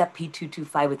 I think that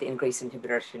P225 with the integrase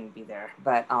inhibitor shouldn't be there.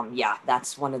 But yeah,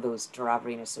 that's one of those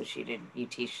doravirine-associated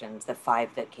mutations, the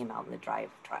 5 that came out in the DRIVE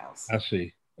trials. I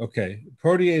see. Okay.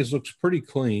 Protease looks pretty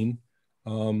clean.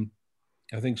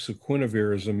 I think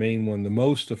sequinavir is the main one, the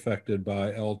most affected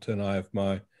by L10I, if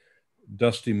my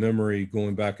dusty memory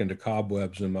going back into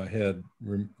cobwebs in my head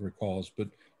recalls. But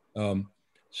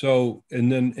so,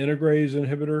 and then integrase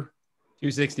inhibitor?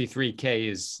 263K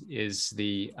is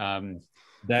the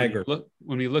dagger.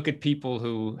 When we look at people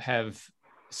who have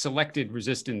selected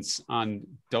resistance on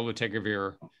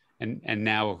dolutegravir and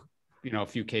now, you know, a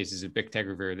few cases of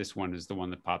bictegravir, this one is the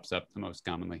one that pops up the most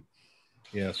commonly.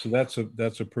 Yeah, so that's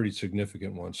a pretty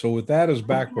significant one. So with that as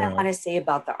background, I want to say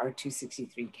about the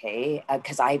R263K,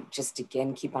 because I just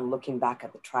again keep on looking back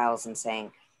at the trials and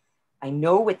saying, I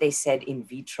know what they said in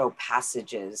vitro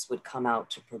passages would come out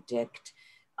to predict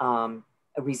a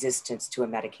resistance to a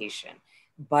medication.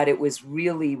 But it was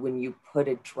really when you put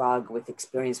a drug with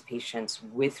experienced patients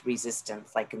with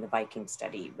resistance, like in the Viking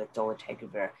study with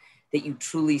dolutegravir, that you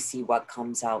truly see what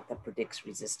comes out that predicts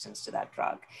resistance to that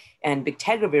drug. And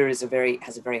bictegravir has a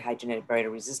very high genetic barrier to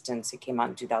resistance. It came out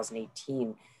in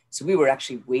 2018. So we were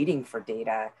actually waiting for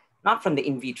data, not from the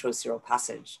in vitro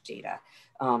seropassage data,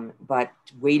 but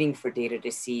waiting for data to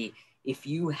see if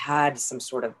you had some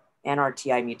sort of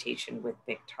NRTI mutation with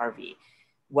Biktarvy,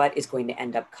 what is going to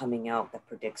end up coming out that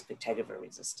predicts bictegravir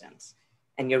resistance.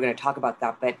 And you're going to talk about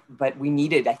that, but we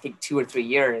needed, I think, 2 or 3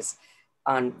 years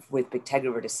with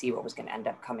bictegravir to see what was going to end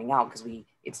up coming out, because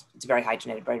it's a very high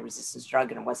genetic barrier resistance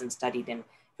drug, and it wasn't studied in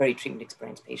very treatment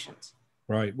experienced patients.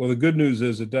 Right. Well, the good news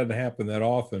is it doesn't happen that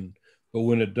often, but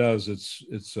when it does,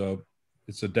 it's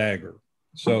a dagger.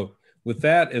 So with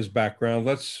that as background,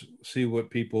 let's see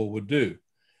what people would do.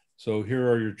 So here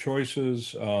are your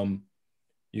choices.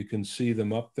 You can see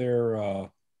them up there.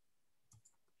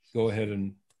 Go ahead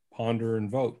and ponder and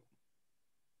vote.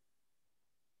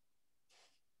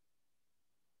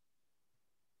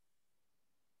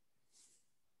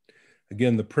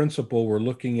 Again, the principle we're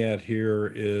looking at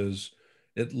here is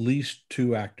at least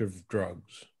 2 active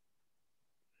drugs.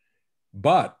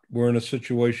 But we're in a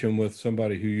situation with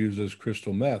somebody who uses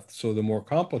crystal meth. So the more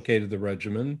complicated the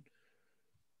regimen,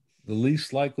 the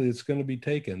least likely it's going to be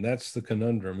taken. That's the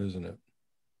conundrum, isn't it?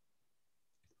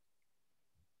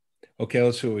 Okay,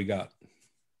 let's see what we got.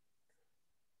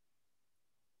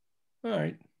 All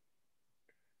right.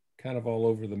 Kind of all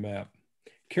over the map.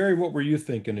 Carrie, what were you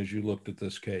thinking as you looked at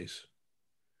this case?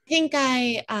 I think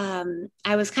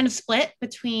I was kind of split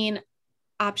between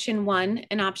option 1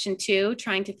 and option 2,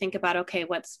 trying to think about, okay,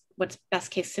 what's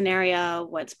best case scenario,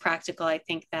 what's practical. I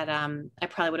think that I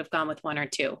probably would have gone with 1 or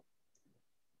 2,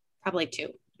 probably 2,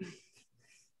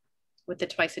 with the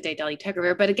twice-a-day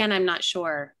dolutegravir. But again, I'm not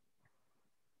sure.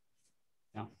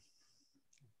 Yeah,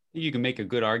 you can make a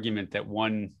good argument that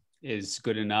 1 is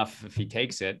good enough if he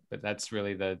takes it, but that's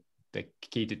really the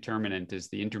key determinant is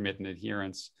the intermittent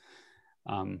adherence.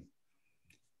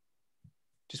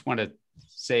 Just want to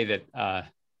say that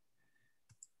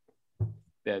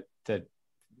that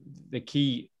the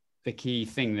key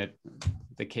thing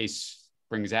that the case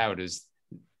brings out is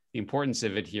the importance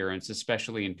of adherence,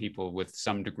 especially in people with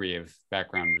some degree of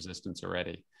background resistance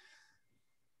already.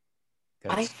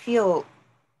 I feel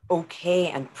okay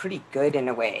and pretty good in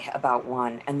a way about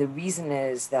one. And the reason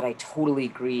is that I totally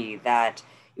agree that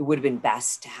it would have been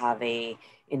best to have a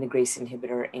integrase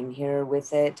inhibitor in here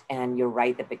with it. And you're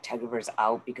right that bictegravir is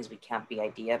out because we can't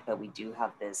BID it, but we do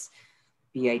have this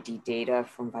BID data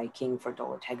from Viking for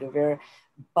dolutegravir.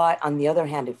 But on the other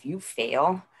hand, if you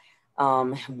fail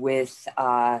with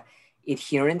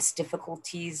adherence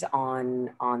difficulties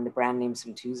on the brand name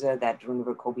Simtuza, that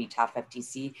darunavir Kobe TAF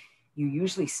FTC, you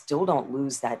usually still don't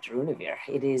lose that darunavir.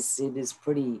 It is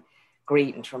pretty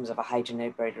great in terms of a high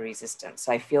genetic barrier resistance.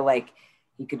 So I feel like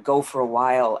he could go for a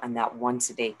while, and that once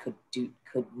a day could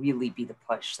really be the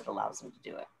push that allows him to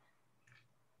do it.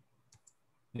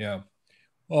 Yeah.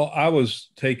 Well, I was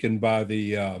taken by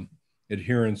the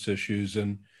adherence issues,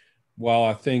 and while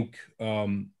I think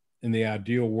in the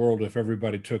ideal world, if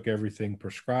everybody took everything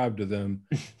prescribed to them,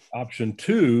 option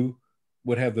 2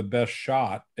 would have the best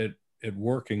shot at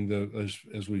working.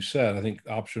 As we said, I think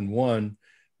option 1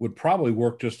 would probably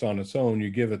work just on its own. You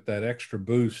give it that extra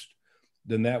boost,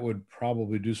 then that would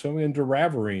probably do something. And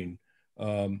doravirine,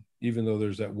 even though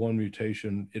there's that one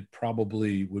mutation, it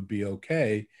probably would be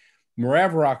okay.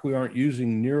 Maraviroc, we aren't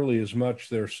using nearly as much.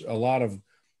 There's a lot of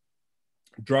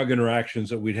drug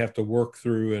interactions that we'd have to work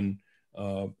through, and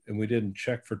we didn't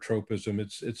check for tropism.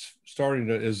 It's starting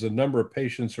to, as the number of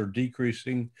patients are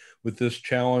decreasing with this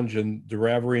challenge, and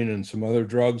doravirine and some other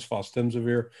drugs,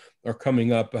 fostemsavir, are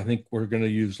coming up. I think we're going to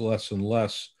use less and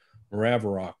less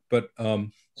Maraviroc, but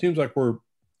seems like we're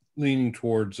leaning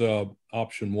towards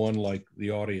option 1 like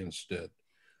the audience did.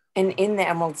 And in the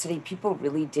Emerald City, people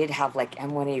really did have like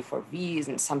M184Vs,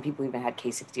 and some people even had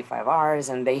K65Rs,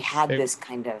 and they had this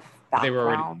kind of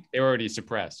background. They were already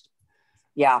suppressed.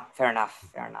 Yeah, fair enough.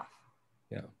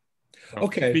 Yeah. So,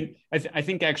 okay. I mean, I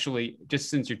think actually, just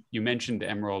since you mentioned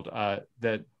Emerald,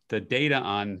 the data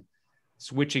on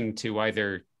switching to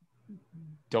either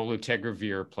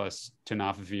dolutegravir plus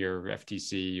tenofovir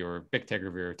FTC or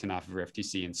bictegravir tenofovir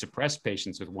FTC in suppressed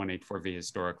patients with 184V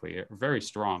historically are very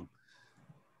strong.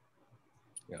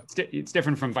 Yeah. It's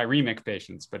different from viremic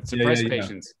patients, but suppressed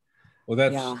patients. Well,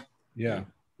 that's,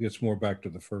 it's more back to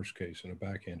the first case in a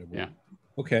backhanded way. Yeah.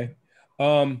 Okay.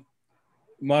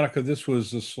 Monica, this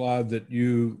was the slide that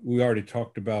we already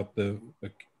talked about the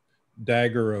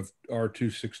dagger of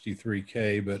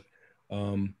R263K, but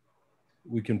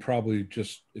we can probably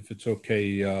just, if it's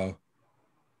okay,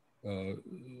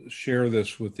 share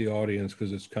this with the audience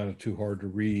because it's kind of too hard to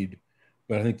read.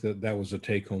 But I think that was a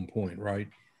take-home point, right?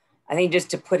 I think just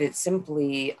to put it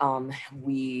simply,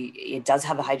 it does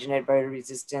have a high genetic barrier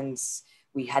resistance.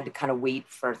 We had to kind of wait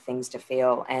for things to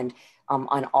fail. And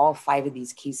on all 5 of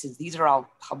these cases, these are all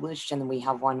published, and then we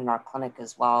have one in our clinic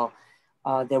as well.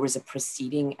 There was a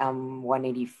preceding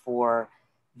M184V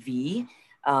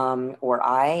or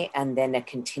I, and then a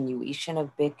continuation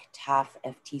of BIC, TAF,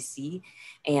 FTC.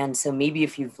 And so maybe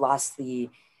if you've lost the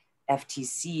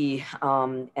FTC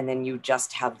and then you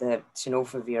just have the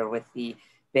tenofovir with the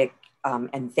BIC,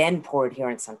 and then poor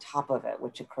adherence on top of it,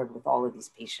 which occurred with all of these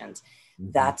patients,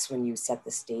 that's when you set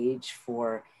the stage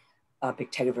for a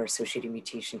bictegravir-associated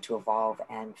mutation to evolve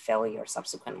and failure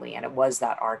subsequently. And it was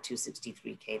that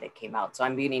R263K that came out. So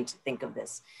I'm beginning to think of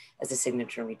this as a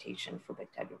signature mutation for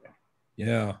bictegravir.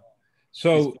 Yeah.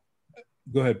 So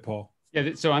go ahead, Paul.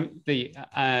 Yeah. So I want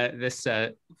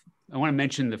to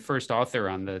mention the first author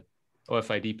on the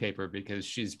OFID paper because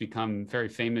she's become very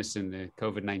famous in the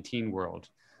COVID-19 world.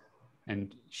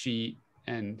 And she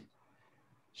and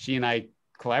I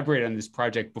collaborated on this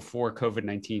project before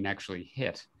COVID-19 actually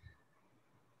hit.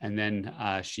 And then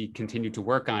she continued to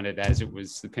work on it as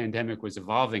the pandemic was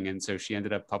evolving. And so she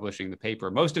ended up publishing the paper.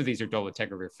 Most of these are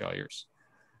dolutegravir failures.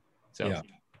 So,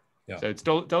 so it's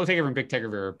dolutegravir and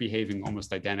bictegravir are behaving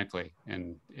almost identically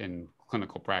in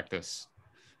clinical practice.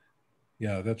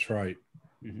 Yeah, that's right.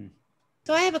 Mm-hmm.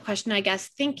 So I have a question, I guess,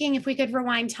 thinking if we could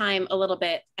rewind time a little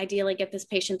bit, ideally get this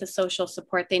patient the social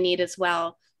support they need as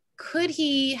well. Could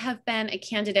he have been a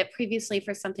candidate previously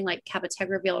for something like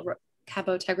cabotegravir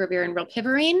and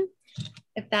rilpivirine?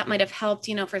 If that might have helped,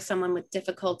 for someone with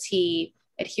difficulty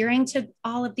adhering to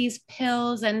all of these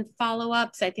pills and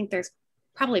follow-ups. I think there's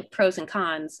probably pros and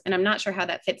cons, and I'm not sure how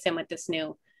that fits in with this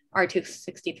new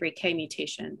R263K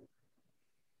mutation.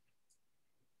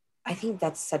 I think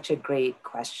that's such a great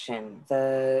question.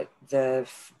 The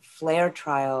FLAIR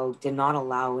trial did not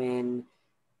allow in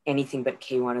anything but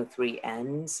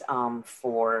K103Ns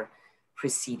for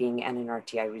preceding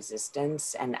NNRTI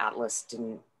resistance, and Atlas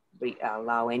didn't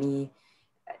allow any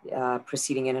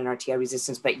preceding an NRTI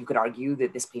resistance, but you could argue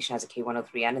that this patient has a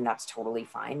K103N, and that's totally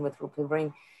fine with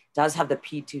rilpivirine. Does have the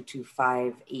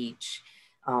P225H,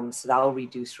 so that will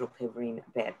reduce rilpivirine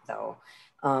a bit though.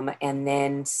 And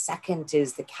then second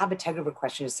is the cabotegravir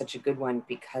question is such a good one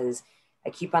because I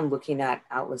keep on looking at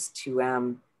Atlas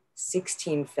 2M,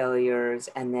 16 failures,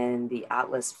 and then the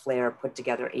Atlas Flare put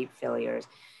together 8 failures.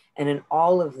 And in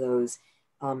all of those,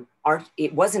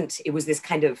 it was this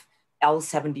kind of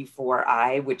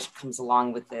L74I, which comes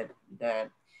along with the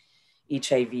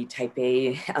HIV type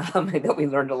A that we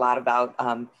learned a lot about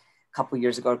a couple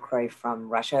years ago, Croy, from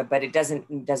Russia, but it doesn't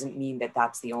mean that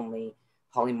that's the only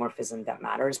polymorphism that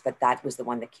matters, but that was the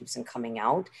one that keeps on coming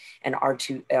out. And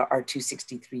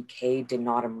R263K did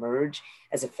not emerge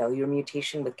as a failure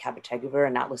mutation with cabotegravir,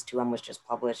 and Atlas 2M was just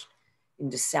published in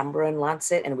December in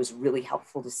Lancet, and it was really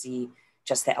helpful to see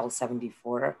just the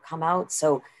L74 come out.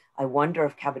 So I wonder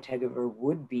if cabotegravir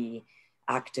would be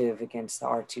active against the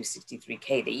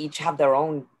R263K. They each have their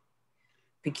own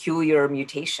peculiar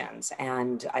mutations,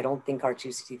 and I don't think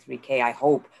R263K, I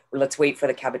hope, or let's wait for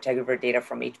the cabotegravir data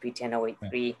from HP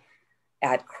 10083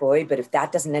 at Croy, but if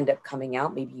that doesn't end up coming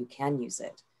out, maybe you can use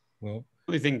it. Well,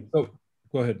 the only thing, go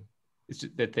ahead. is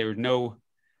that there were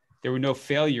no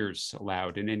failures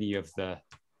allowed in any of the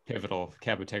pivotal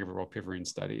cabotegravir-rilpivirine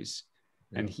studies,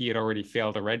 and he had already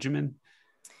failed a regimen.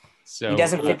 So he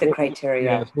doesn't fit the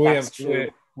criteria. Yeah, that's true.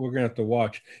 We're going to have to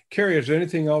watch. Carrie, is there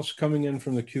anything else coming in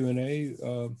from the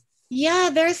Q&A? Yeah,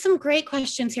 there's some great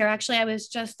questions here. Actually, I was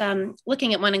just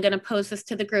looking at one and going to pose this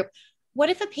to the group. What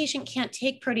if a patient can't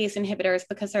take protease inhibitors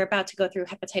because they're about to go through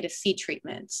hepatitis C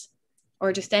treatments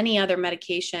or just any other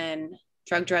medication,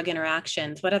 drug-drug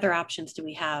interactions? What other options do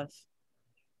we have?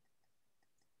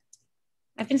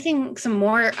 I've been seeing some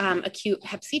more acute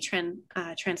hep C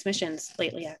transmissions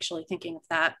lately, actually, thinking of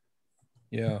that.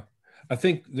 Yeah, I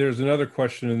think there's another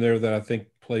question in there that I think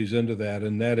plays into that,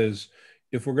 and that is,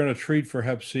 if we're going to treat for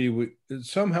hep C,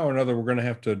 somehow or another, we're going to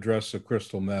have to address the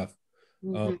crystal meth,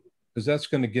 because that's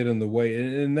going to get in the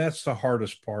way, and that's the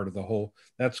hardest part of the whole.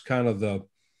 That's kind of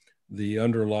the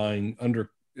underlying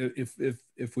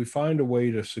if we find a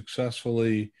way to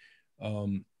successfully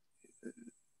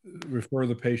refer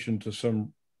the patient to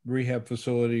some rehab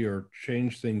facility or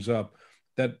change things up,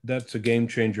 that's a game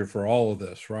changer for all of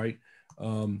this, right?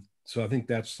 So I think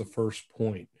that's the first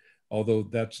point, although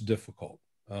that's difficult.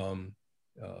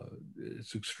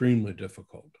 It's extremely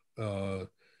difficult.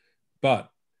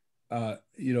 But,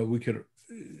 you know,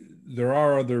 there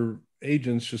are other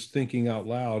agents, just thinking out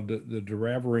loud, the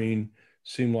doravirine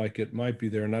seemed like it might be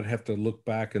there, and I'd have to look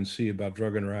back and see about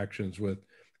drug interactions with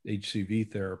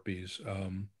HCV therapies.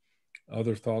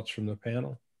 Other thoughts from the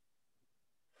panel?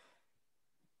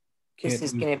 This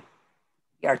is going to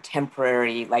be our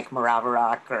temporary, like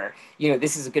Maravirac, or, you know,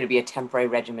 this is going to be a temporary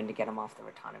regimen to get them off the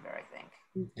ritonavir, I think.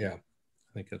 Yeah, I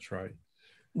think that's right.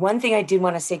 One thing I did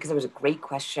want to say, because there was a great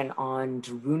question on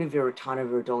darunavir,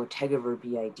 ritonavir, dolutegravir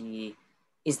BID,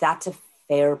 is that's a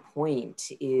fair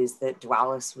point, is that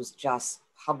Dualis was just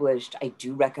published. I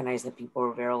do recognize that people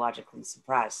are virologically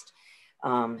suppressed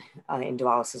in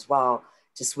Dualis as well,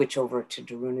 to switch over to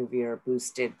darunavir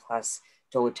boosted plus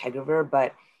dolutegravir,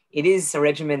 but it is a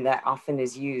regimen that often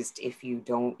is used if you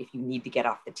need to get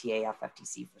off the TAF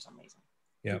FTC for some reason.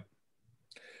 Yeah.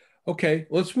 Okay,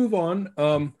 let's move on.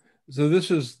 So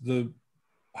this is the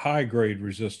high grade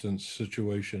resistance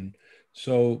situation.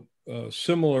 So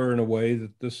similar in a way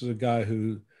that this is a guy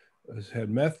who has had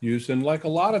meth use, and like a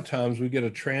lot of times we get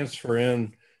a transfer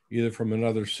in either from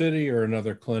another city or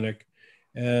another clinic,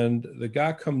 and the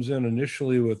guy comes in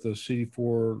initially with a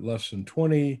CD4 less than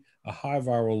 20, a high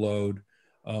viral load,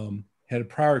 had a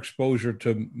prior exposure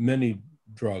to many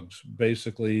drugs,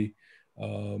 basically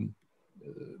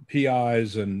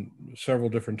PIs and several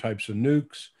different types of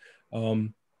nukes.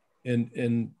 And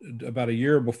about a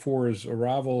year before his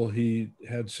arrival, he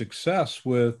had success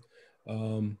with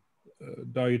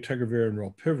dolutegravir and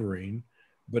rilpivirine,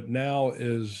 but now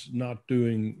is not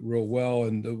doing real well.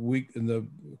 And the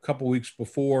couple weeks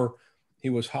before, he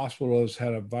was hospitalized,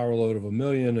 had a viral load of 1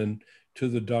 million, and to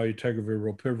the dolutegravir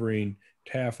rilpivirine,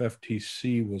 TAF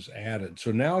FTC was added.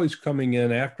 So now he's coming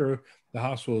in after the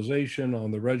hospitalization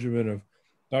on the regimen of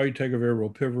dolutegravir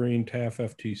rilpivirine,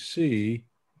 TAF FTC,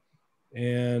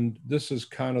 and this is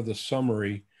kind of the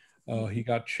summary. He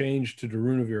got changed to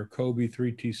darunavir, Kobe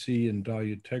 3TC, and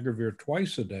dolutegravir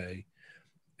twice a day.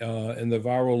 And the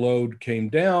viral load came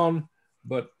down,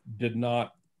 but did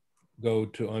not go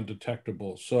to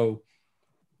undetectable. So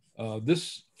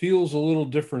this feels a little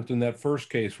different than that first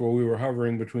case where we were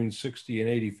hovering between 60 and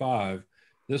 85.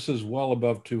 This is well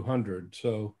above 200.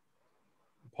 So,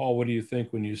 Paul, what do you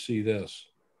think when you see this?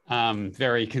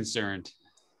 very concerned.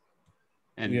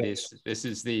 And yes. this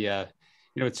is the,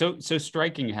 it's so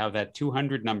striking how that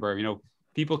 200 number,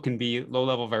 people can be low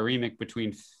level viremic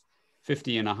between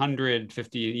 50 and 100,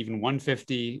 50, even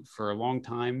 150 for a long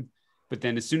time. But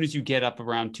then as soon as you get up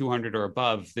around 200 or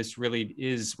above, this really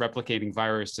is replicating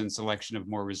virus and selection of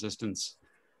more resistance.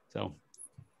 So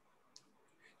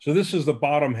this is the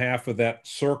bottom half of that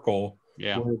circle,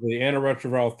 yeah, where the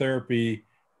antiretroviral therapy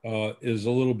is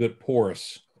a little bit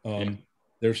porous.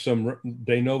 There's some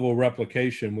de novo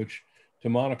replication, which to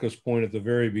Monica's point at the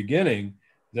very beginning,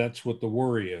 that's what the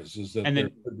worry is that there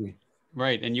could be.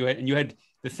 Right, and you had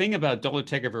the thing about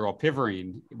dolutegravir or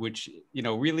pivirine, which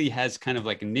really has kind of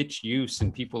like a niche use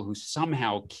in people who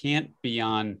somehow can't be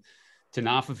on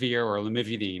tenofovir or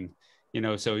lamivudine.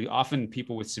 So often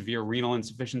people with severe renal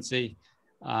insufficiency,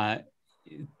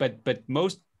 but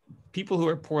most people who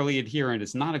are poorly adherent,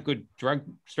 it's not a good drug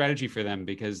strategy for them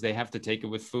because they have to take it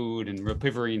with food, and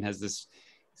rilpivirine has this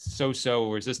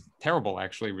terrible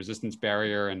actually resistance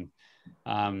barrier, and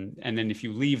then if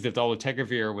you leave the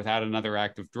dolutegravir without another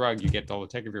active drug, you get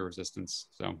dolutegravir resistance.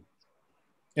 So,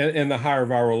 and the higher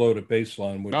viral load at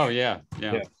baseline. Which, yeah.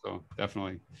 So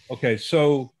definitely. Okay,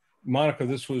 so Monica,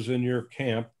 this was in your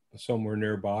camp somewhere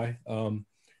nearby.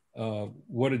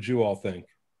 What did you all think?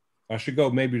 I should go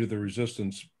maybe to the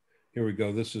resistance. Here we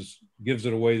go. This gives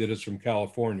it away that it's from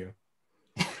California.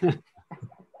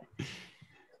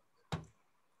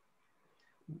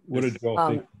 What did you all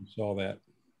think when you saw that?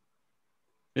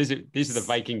 These are the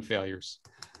Viking failures.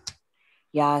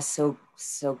 Yeah, so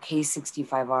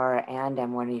K65R and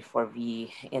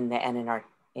M184V in the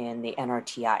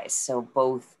NRTIs. So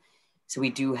we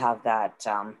do have that.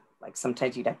 Like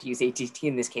sometimes you'd have to use ATT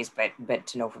in this case, but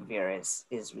tenofovir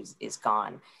is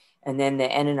gone. And then the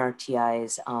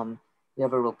NNRTIs, we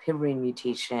have a rilpivirine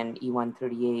mutation,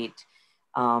 E138,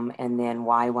 and then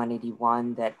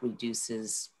Y181 that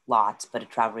reduces lots, but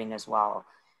etravirine as well.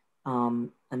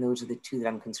 And those are the two that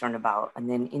I'm concerned about. And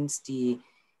then INSTI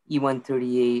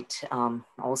E138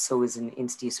 also is an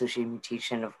INSTI-associated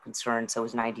mutation of concern. So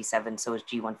is 97, so is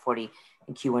G140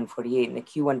 and Q148. And the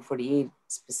Q148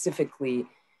 specifically,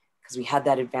 because we had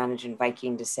that advantage in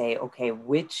Viking to say, okay,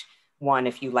 which one,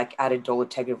 if you added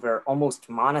dolutegravir almost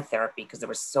monotherapy, because there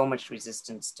was so much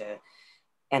resistance to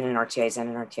NNRTIs,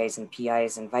 and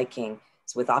PIs in Viking.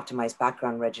 So with optimized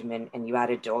background regimen, and you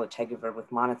added dolutegravir with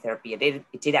monotherapy,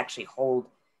 it did actually hold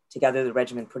together the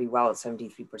regimen pretty well at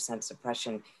 73%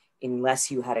 suppression, unless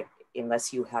you had a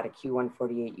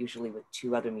Q148, usually with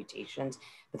two other mutations.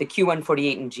 But the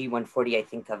Q148 and G140 I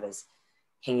think of as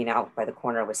hanging out by the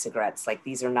corner with cigarettes.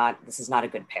 This is not a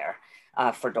good pair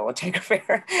for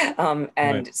dolutegravir.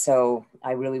 Right. So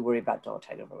I really worry about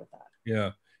dolutegravir with that.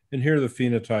 Yeah, and here the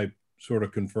phenotype sort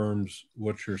of confirms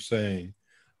what you're saying.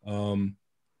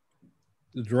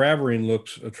 The doravirine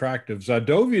looks attractive.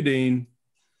 Zidovudine,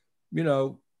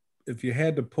 if you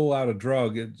had to pull out a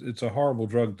drug, it's a horrible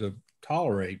drug to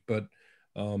tolerate, but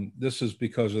this is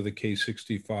because of the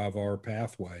K65R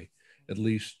pathway. At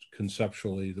least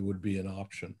conceptually, there would be an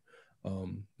option.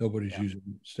 Nobody's using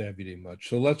stavudine much.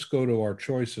 So let's go to our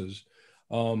choices.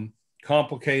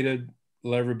 Complicated,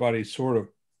 let everybody sort of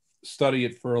study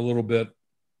it for a little bit,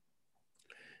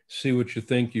 see what you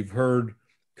think. You've heard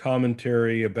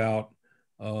commentary about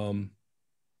the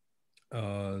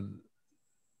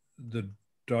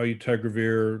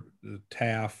dolutegravir, the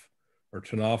TAF or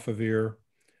tenofovir.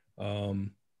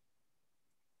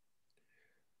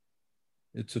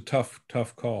 It's a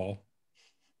tough call.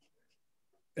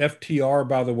 FTR,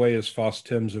 by the way, is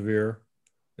fostemsavir,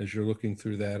 as you're looking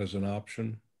through that as an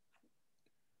option.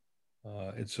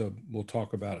 We'll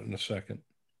talk about it in a second.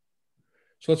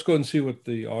 So let's go ahead and see what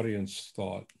the audience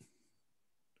thought.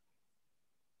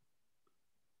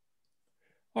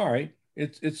 All right,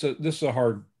 this is a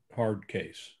hard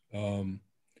case,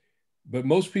 but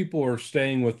most people are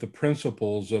staying with the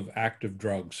principles of active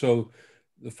drugs. So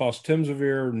the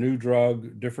fostemsavir, new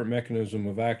drug, different mechanism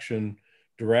of action.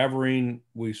 Doravirine,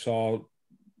 we saw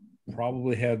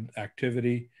probably had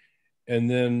activity, and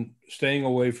then staying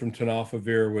away from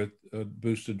tenofovir with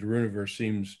boosted darunavir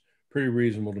seems pretty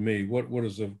reasonable to me. What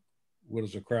does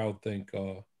the crowd think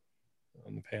on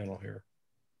the panel here?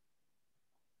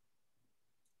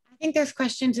 I think there's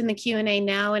questions in the Q&A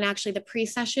now, and actually the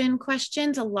pre-session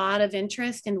questions, a lot of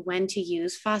interest in when to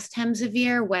use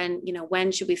fostemsavir,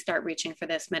 when should we start reaching for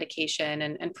this medication,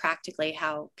 and practically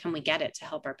how can we get it to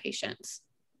help our patients?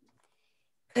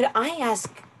 Could I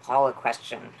ask Paul a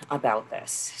question about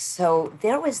this? So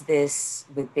there was this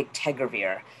with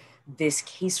bictegravir, this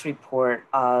case report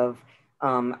of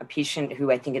a patient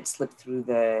who I think had slipped through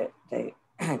the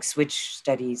switch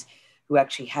studies, who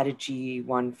actually had a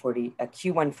G140, a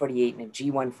Q148 and a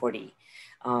G140.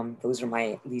 Those are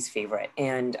my least favorite.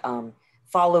 And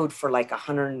followed for like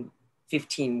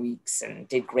 115 weeks and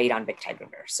did great on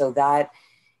bictegravir. So that,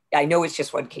 I know it's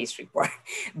just one case report,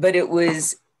 but it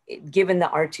was, given the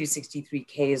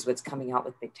R263K is what's coming out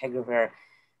with bictegravir,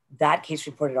 that case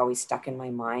report had always stuck in my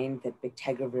mind that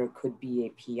bictegravir could be a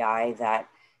PI that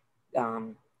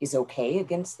is okay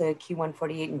against the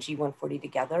Q148 and G140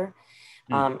 together.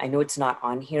 I know it's not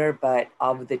on here, but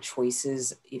of the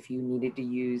choices, if you needed to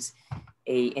use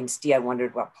a INSTI, I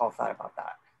wondered what Paul thought about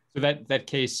that. So that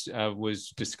case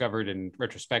was discovered in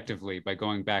retrospectively by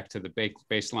going back to the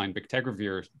baseline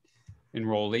bictegravir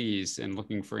enrollees and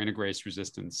looking for integrase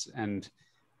resistance. And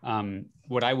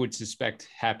what I would suspect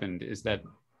happened is that,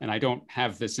 and I don't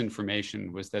have this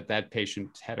information, was that that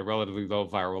patient had a relatively low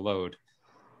viral load.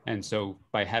 And so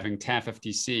by having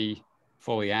TAF-FTC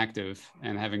fully active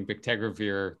and having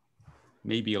bictegravir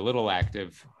maybe a little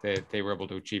active, they were able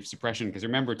to achieve suppression. Because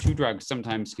remember, 2 drugs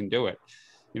sometimes can do it.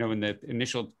 You know, in the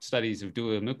initial studies of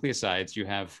dual nucleosides, you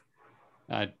have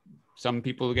some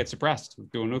people who get suppressed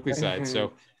with dual nucleosides.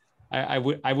 So I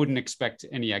wouldn't expect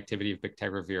any activity of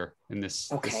bictegravir in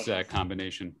this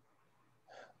combination.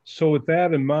 So with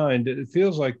that in mind, it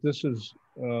feels like this is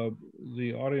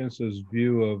the audience's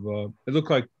view of, it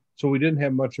looked like, so we didn't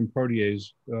have much in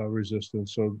protease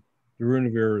resistance. So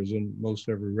darunavir is in most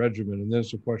every regimen. And then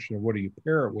it's a question of what do you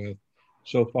pair it with?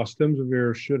 So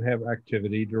fostemsavir should have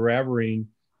activity. Doravirine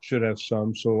should have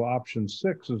some. So option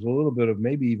 6 is a little bit of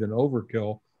maybe even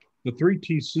overkill. The 3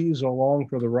 TCs along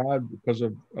for the ride because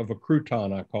of a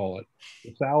crouton, I call it.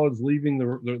 The salad's leaving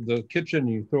the kitchen,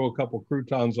 you throw a couple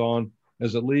croutons on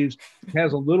as it leaves. It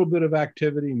has a little bit of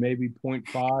activity, maybe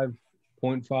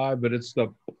 0.5, but it's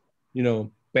the, you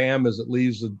know, bam as it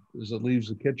leaves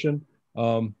the kitchen.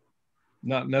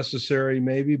 Not necessary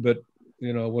maybe, but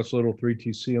you know, what's little 3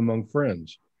 TC among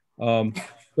friends. Thoughts?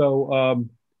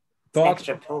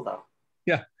 Extra pill though.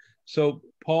 Yeah. So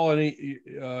Paul, any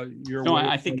your no,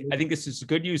 I think this is a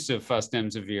good use of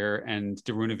fostemsavir and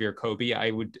darunavir-CoB.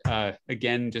 I would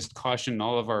again just caution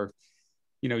all of our,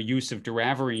 you know, use of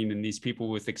doravirine in these people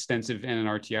with extensive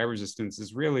NNRTI resistance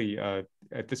is really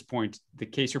at this point the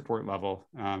case report level.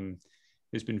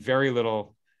 There's been very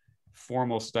little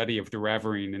formal study of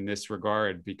doravirine in this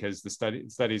regard because the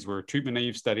studies were treatment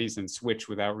naive studies and switch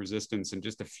without resistance, and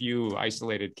just a few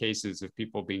isolated cases of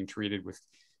people being treated with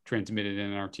transmitted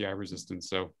NNRTI resistance.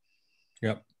 So,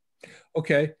 yep.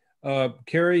 Okay.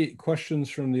 Carrie, questions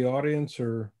from the audience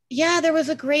or? Yeah, there was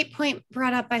a great point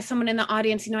brought up by someone in the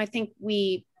audience. You know, I think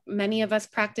many of us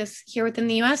practice here within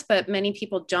the US, but many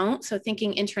people don't. So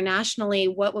thinking internationally,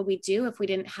 what would we do if we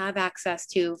didn't have access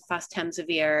to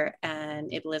fostemsavir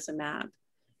and ibalizumab?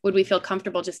 Would we feel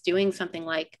comfortable just doing something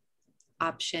like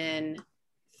option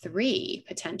 3,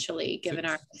 potentially, given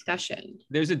our discussion?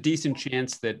 There's a decent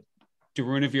chance that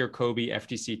darunavir-CoB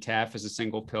FTC TAF as a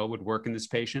single pill would work in this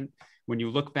patient. When you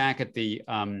look back at the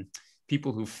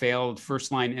people who failed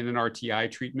first-line NNRTI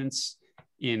treatments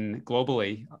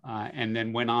globally, and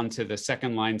then went on to the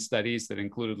second-line studies that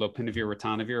included lopinavir,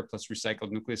 ritonavir, plus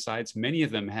recycled nucleosides, many of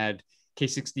them had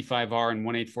K65R and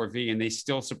 184V, and they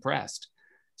still suppressed.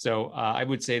 So I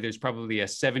would say there's probably a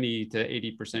 70 to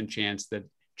 80% chance that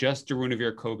just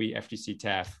darunavir-CoB FTC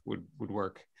TAF would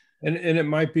work. And it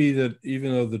might be that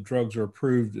even though the drugs are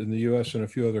approved in the US and a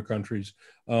few other countries,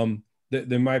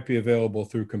 they might be available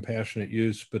through compassionate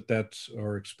use, but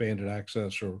or expanded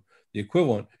access or the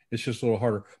equivalent. It's just a little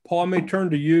harder. Paul, I may turn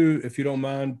to you, if you don't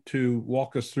mind, to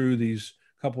walk us through these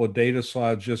couple of data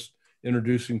slides, just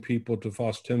introducing people to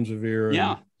fostemsavir.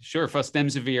 Yeah, sure.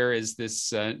 Fostemsavir is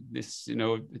this, you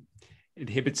know,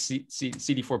 inhibits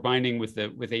CD4 binding with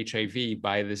HIV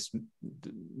by this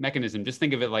mechanism. Just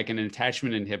think of it like an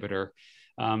attachment inhibitor.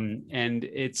 And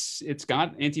it's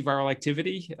got antiviral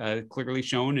activity clearly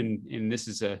shown in this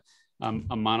is a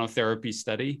monotherapy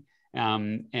study.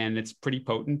 And it's pretty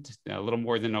potent, a little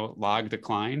more than a log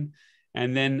decline.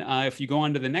 And then if you go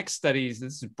on to the next studies,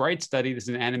 this is a bright study. This is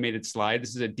an animated slide.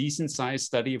 This is a decent sized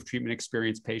study of treatment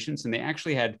experienced patients. And they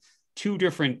actually had 2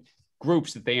 different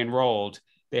groups that they enrolled.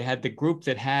 They had the group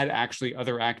that had actually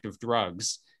other active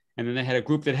drugs. And then they had a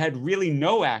group that had really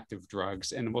no active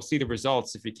drugs. And we'll see the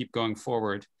results if you keep going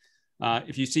forward.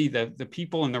 If you see the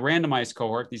people in the randomized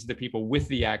cohort, these are the people with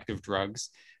the active drugs.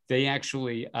 They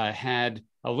actually had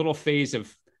a little phase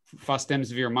of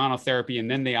fostemsavir monotherapy, and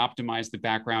then they optimized the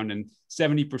background, and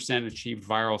 70% achieved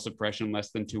viral suppression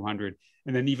less than 200.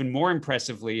 And then even more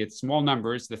impressively, it's small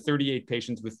numbers, the 38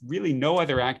 patients with really no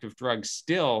other active drugs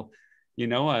still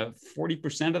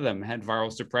 40% of them had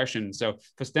viral suppression. So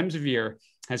fostemsavir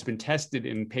has been tested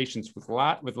in patients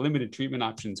with limited treatment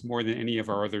options more than any of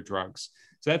our other drugs.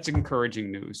 So that's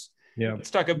encouraging news. Yeah.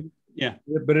 Let's talk about,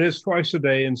 But it is twice a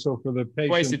day. And so for the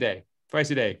patient.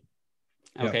 Twice a day.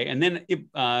 Okay. Yeah. And then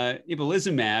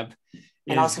ibalizumab.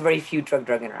 And also very few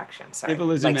drug-drug interactions. Sorry.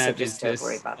 Ibalizumab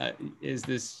is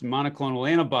this monoclonal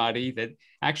antibody that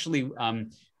actually,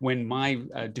 when my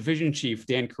division chief,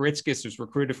 Dan Koritzkis, was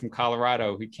recruited from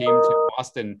Colorado, he came to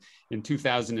Boston in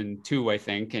 2002, I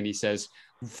think, and he says,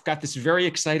 we've got this very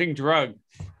exciting drug.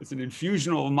 It's an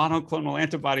infusional monoclonal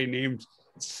antibody named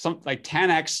something like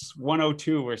Tanax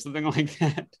 102 or something like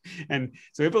that. And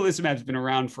so ibalizumab has been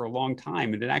around for a long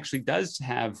time, and it actually does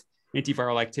have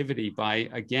antiviral activity by,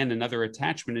 again, another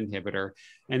attachment inhibitor.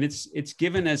 And it's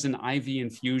given as an IV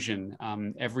infusion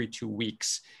every 2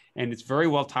 weeks. And it's very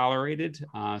well tolerated.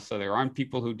 So there aren't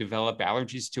people who develop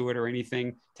allergies to it or anything.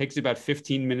 It takes about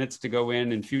 15 minutes to go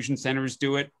in. Infusion centers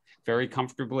do it very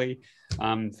comfortably.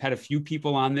 Had a few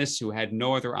people on this who had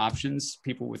no other options,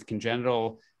 people with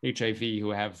congenital HIV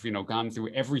who have gone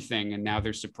through everything, and now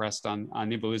they're suppressed on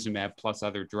ibalizumab plus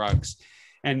other drugs.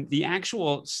 And the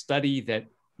actual study that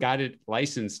got it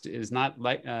licensed is not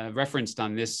referenced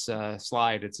on this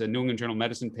slide. It's a New England Journal of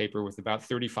Medicine paper with about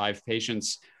 35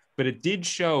 patients, but it did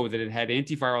show that it had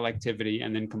antiviral activity,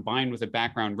 and then combined with a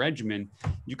background regimen,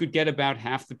 you could get about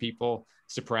half the people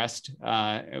suppressed,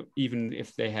 even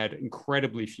if they had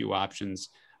incredibly few options.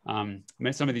 Many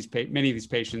of these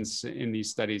patients in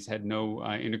these studies had no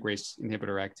integrase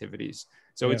inhibitor activities.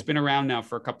 So It's been around now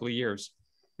for a couple of years.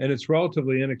 And it's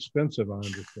relatively inexpensive, I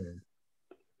understand.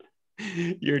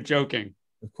 You're joking.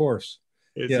 Of course.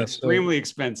 It's extremely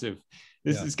expensive.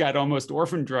 This has got almost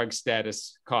orphan drug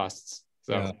status costs.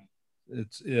 So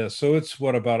so it's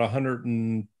what, about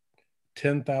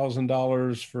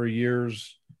 $110,000 for a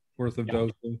year's worth of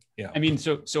dosing? Yeah. I mean,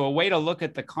 so a way to look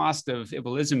at the cost of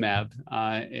ibalizumab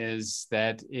is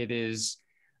that it is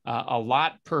a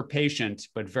lot per patient,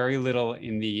 but very little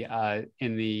in the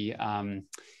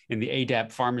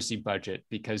ADAP pharmacy budget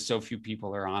because so few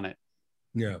people are on it.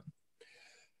 Yeah.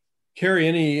 Carrie,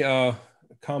 any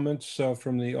comments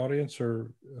from the audience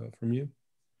or from you?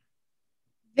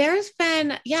 There's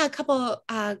been, a couple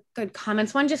good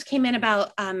comments. One just came in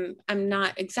about, I'm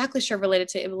not exactly sure related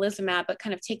to ibalizumab, but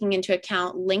kind of taking into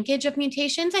account linkage of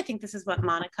mutations. I think this is what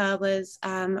Monica was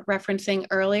referencing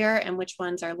earlier, and which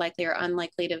ones are likely or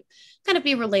unlikely to kind of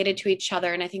be related to each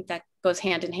other. And I think that goes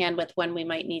hand in hand with when we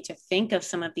might need to think of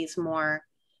some of these more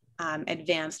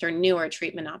advanced or newer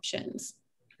treatment options.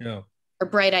 Yeah. Or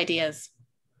bright ideas.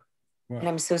 And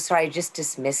I'm so sorry, I just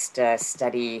dismissed a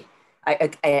study,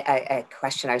 a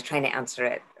question. I was trying to answer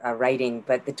it writing,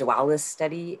 but the Dualis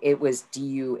study, it was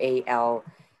DUALIS.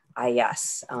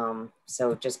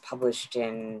 So just published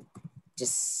in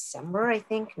December, I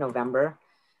think, November.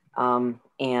 I'm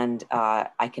just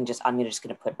going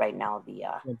to put right now the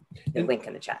link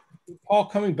in the chat. Paul,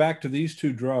 coming back to these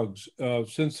two drugs,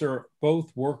 since they're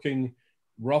both working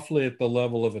roughly at the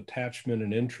level of attachment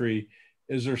and entry,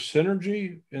 is there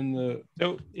synergy in the?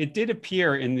 So it did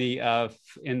appear in the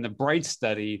BRIGHT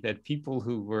study that people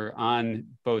who were on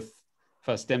both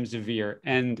fostemsavir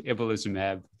and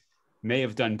ibalizumab may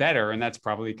have done better, and that's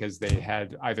probably because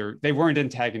they weren't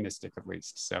antagonistic at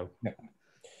least. So. Yeah.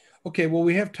 Okay, well,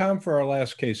 we have time for our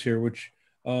last case here, which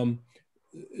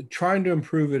trying to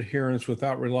improve adherence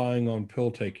without relying on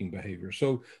pill-taking behavior.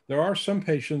 So there are some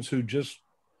patients who just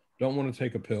don't want to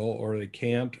take a pill, or they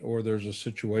can't, or there's a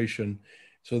situation.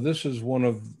 So this is one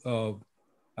of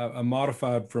a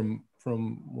modified from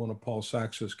one of Paul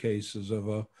Sachs's cases of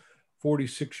a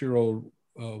 46-year-old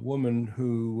woman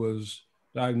who was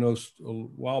diagnosed a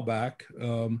while back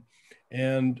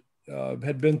and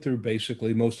had been through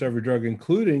basically most every drug,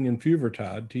 including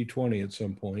Infuvritide, T20 at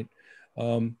some point,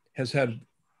 has had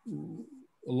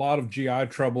a lot of GI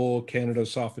trouble, Candida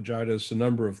esophagitis, a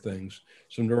number of things,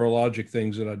 some neurologic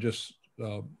things that I just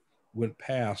went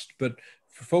past. But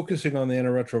for focusing on the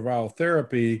antiretroviral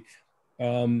therapy,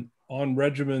 on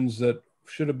regimens that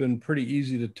should have been pretty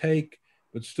easy to take,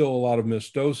 but still a lot of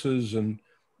missed doses, and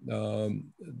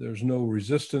there's no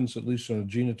resistance, at least on a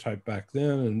genotype back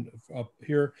then and up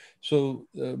here. So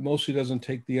mostly doesn't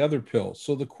take the other pill.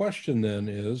 So the question then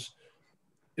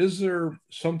is there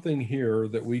something here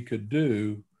that we could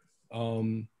do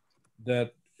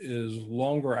that is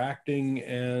longer acting?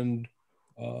 And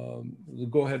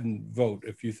go ahead and vote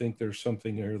if you think there's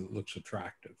something there that looks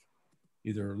attractive.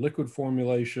 Either liquid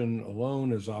formulation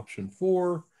alone is option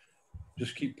 4.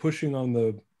 Just keep pushing on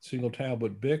the single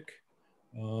tablet BIC.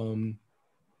 And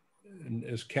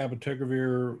as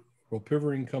cabotegravir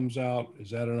ropivirine comes out,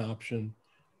 is that an option?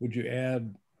 Would you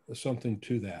add something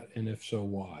to that? And if so,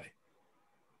 why?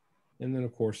 And then,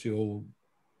 of course, the old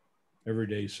every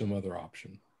day some other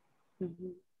option. Mm-hmm.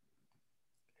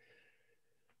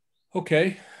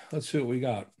 Okay, let's see what we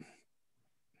got.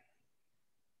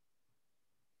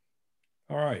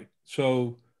 All right,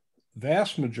 so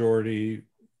vast majority,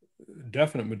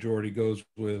 definite majority goes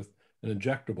with an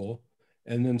injectable.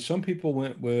 And then some people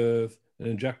went with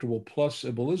an injectable plus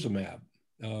ibalizumab,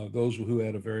 those who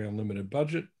had a very unlimited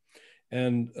budget.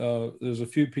 And there's a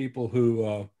few people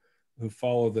who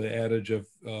follow the adage of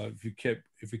if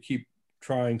you keep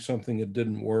trying something that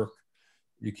didn't work,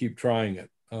 you keep trying it.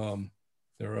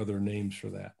 There are other names for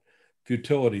that.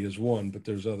 Futility is one, but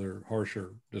there's other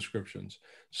harsher descriptions.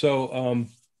 So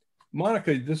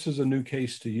Monica, this is a new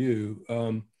case to you.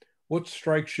 What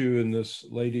strikes you in this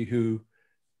lady who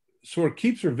sort of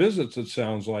keeps her visits, it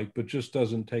sounds like, but just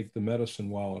doesn't take the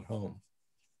medicine while at home?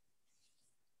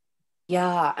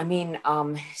 Yeah, I mean,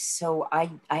 so I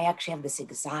actually have this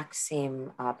exact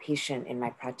same patient in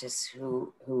my practice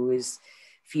who is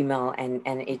female, and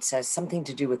it's something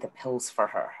to do with the pills for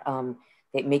her.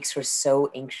 It makes her so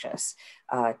anxious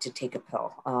to take a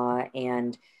pill,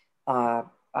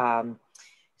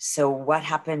 so what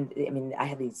happened? I mean, I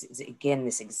had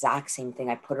this exact same thing.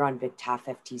 I put her on Vic-Taf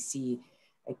FTC.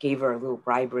 I gave her a little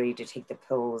bribery to take the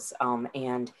pills,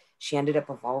 and she ended up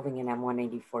evolving an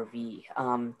M184V.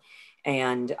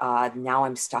 Now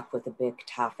I'm stuck with a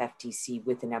Vic-Taf FTC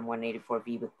with an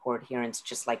M184V with poor adherence,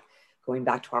 just like going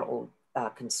back to our old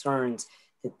concerns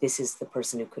that this is the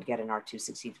person who could get an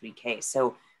R263K.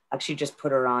 So actually just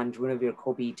put her on Drunavir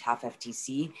Colby TAF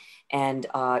FTC, and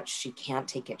she can't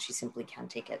take it. She simply can't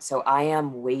take it. So I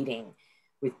am waiting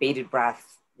with bated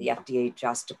breath. The FDA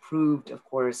just approved, of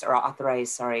course, or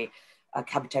authorized,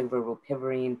 cabotegravir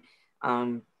rilpivirine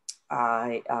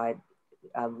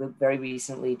very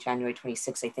recently, January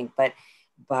 26th, I think, but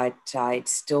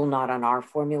it's still not on our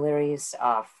formularies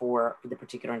for the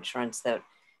particular insurance that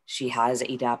she has,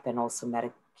 ADAP and also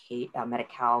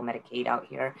Medi-Cal, Medicaid out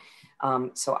here.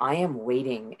 So I am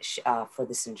waiting for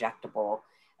this injectable,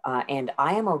 and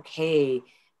I am okay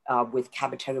with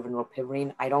cabotegravir and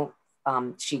rilpivirine. I don't.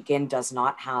 She again does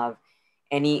not have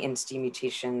any INSTI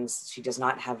mutations. She does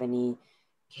not have any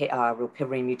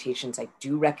rilpivirine mutations. I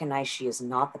do recognize she is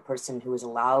not the person who was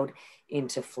allowed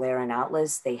into FLAIR and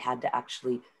ATLAS. They had to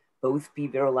actually both be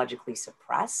virologically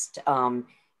suppressed,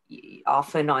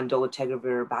 often on dolutegravir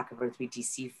or bacavir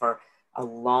 3TC for a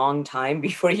long time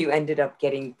before you ended up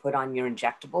getting put on your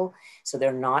injectable. So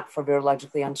they're not for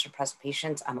virologically unsuppressed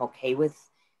patients. I'm okay with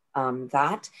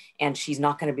that. And she's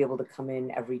not going to be able to come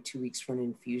in every 2 weeks for an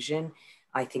infusion.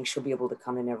 I think she'll be able to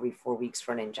come in every 4 weeks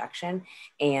for an injection.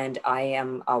 And I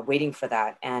am waiting for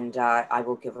that. And I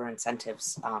will give her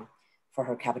incentives for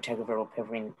her cabotegravir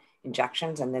rilpivirine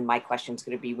injections. And then my question is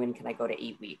going to be, when can I go to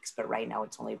 8 weeks? But right now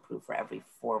it's only approved for every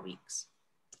 4 weeks.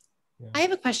 Yeah. I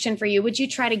have a question for you. Would you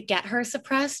try to get her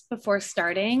suppressed before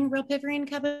starting rilpivirine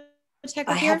cabotegravir?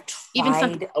 I have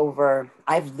tried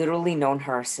I've literally known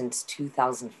her since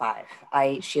 2005.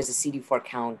 She has a CD4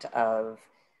 count of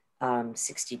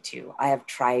 62. I have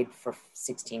tried for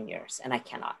 16 years and I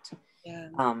cannot. Yeah.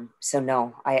 So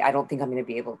no, I don't think I'm going to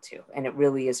be able to. And it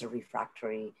really is a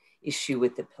refractory issue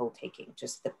with the pill taking,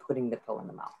 just putting the pill in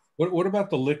the mouth. What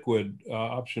about the liquid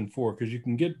option 4? Because you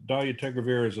can get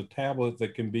dolutegravir as a tablet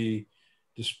that can be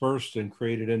dispersed and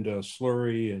created into a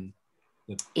slurry, and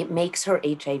it makes her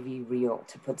HIV real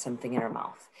to put something in her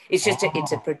mouth. It's just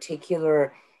it's a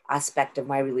particular aspect of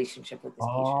my relationship with this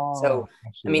patient. So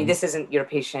I mean, this isn't your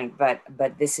patient, but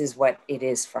this is what it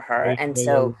is for her. And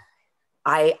so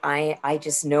I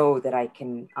just know that I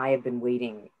have been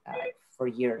waiting for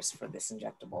years for this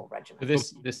injectable regimen.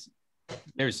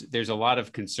 There's a lot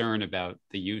of concern about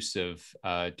the use of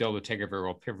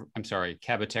cabotegravir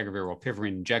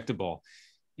rilpivirine injectable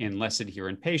in less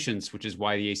adherent patients, which is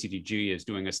why the ACDG is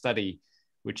doing a study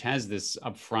which has this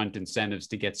upfront incentives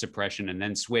to get suppression and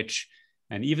then switch.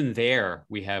 And even there,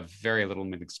 we have very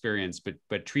little experience,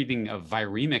 but treating of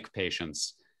viremic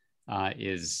patients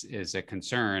is a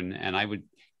concern. And I would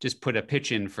just put a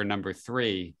pitch in for number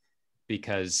 3,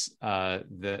 because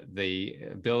the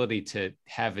ability to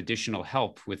have additional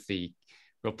help with the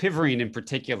rilpivirine in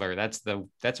particular, that's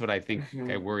what I think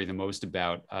I worry the most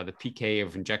about, the PK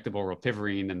of injectable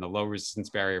rilpivirine and the low resistance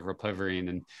barrier of rilpivirine.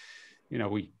 And, you know,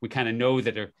 we kind of know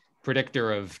that a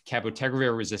predictor of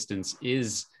cabotegravir resistance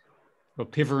is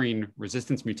rilpivirine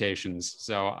resistance mutations.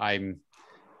 So I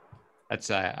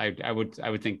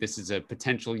would think this is a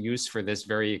potential use for this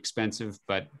very expensive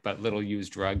but little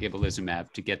used drug,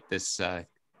 ibalizumab, to get this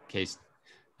case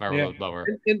viral load lower.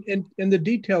 And the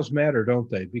details matter, don't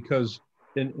they? Because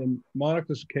in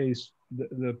Monica's case,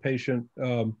 the patient,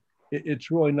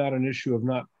 it's really not an issue of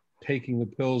not taking the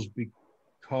pills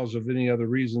because of any other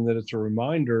reason, that it's a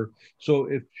reminder. So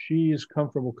if she is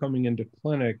comfortable coming into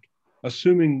clinic,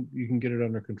 assuming you can get it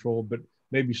under control, but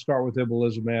maybe start with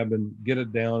ibolizumab and get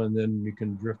it down, and then you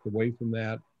can drift away from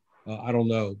that. I don't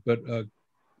know. But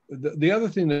the other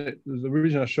thing, that the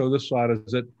reason I show this slide is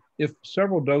that if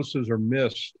several doses are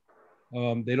missed,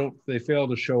 they fail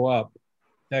to show up,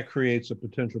 that creates a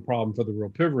potential problem for the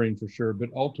rilpivirine for sure, but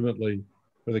ultimately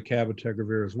for the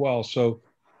cabotegravir as well. So,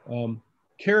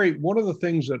 Carrie, one of the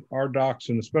things that our docs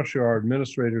and especially our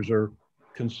administrators are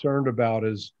concerned about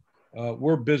is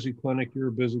we're a busy clinic, you're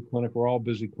a busy clinic, we're all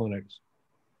busy clinics.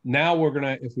 Now we're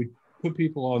gonna, if we put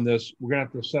people on this, we're gonna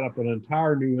have to set up an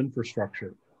entire new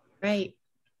infrastructure. Right.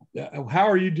 How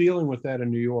are you dealing with that in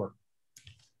New York?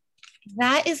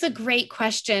 That is a great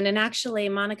question. And actually,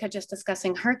 Monica just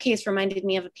discussing her case reminded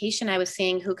me of a patient I was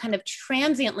seeing who kind of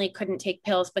transiently couldn't take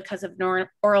pills because of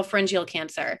oral pharyngeal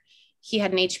cancer. He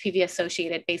had an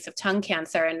HPV-associated base of tongue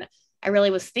cancer. And I really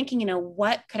was thinking,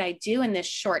 what could I do in this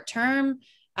short term?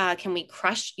 Can we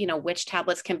crush, which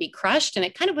tablets can be crushed? And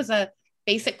it kind of was a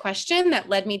basic question that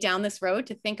led me down this road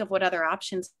to think of what other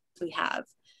options we have.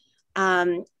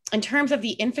 In terms of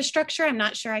the infrastructure, I'm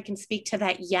not sure I can speak to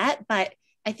that yet, but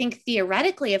I think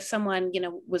theoretically, if someone,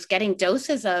 was getting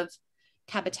doses of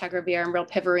cabotegravir and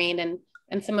rilpivirine,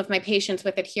 and some of my patients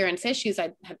with adherence issues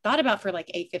I had thought about for like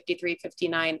A53,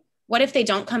 59, what if they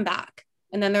don't come back?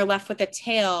 And then they're left with a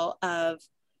tail of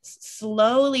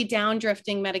slowly down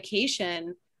drifting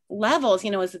medication levels,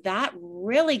 is that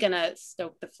really going to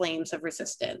stoke the flames of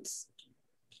resistance?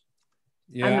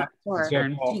 Yeah.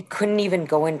 Sure. She couldn't even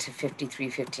go into 53,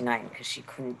 59 because she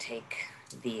couldn't take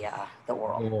the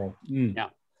oral. Yeah.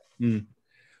 Well,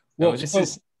 no, this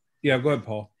is. Yeah, go ahead,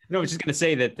 Paul. No, I was just going to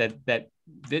say that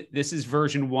this is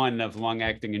version 1 of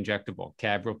long-acting injectable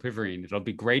rilpivirine. It'll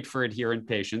be great for adherent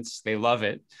patients; they love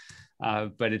it.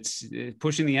 But it's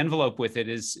pushing the envelope with it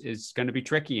is going to be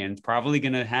tricky, and probably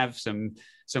going to have some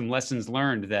lessons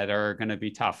learned that are going to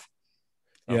be tough.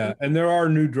 Yeah, and there are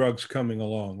new drugs coming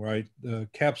along, right?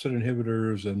 Capsid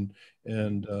inhibitors and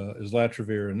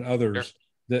islatravir and others. Sure.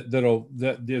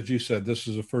 That as you said, this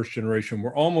is a first generation.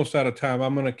 We're almost out of time.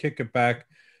 I'm going to kick it back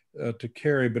to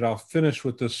Carrie, but I'll finish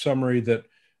with this summary that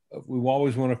we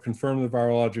always want to confirm the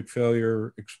virologic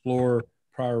failure, explore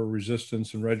prior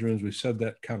resistance and regimens. We said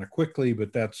that kind of quickly,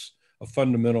 but that's a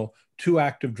fundamental. 2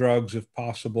 active drugs if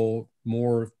possible,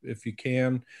 more if you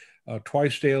can.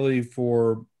 Twice daily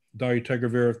for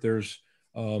dolutegravir if there's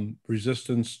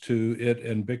resistance to it,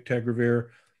 and bictegravir.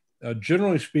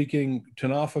 Generally speaking,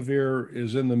 tenofovir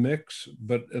is in the mix,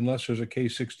 but unless there's a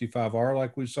K65R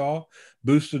like we saw,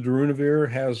 boosted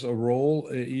darunavir has a role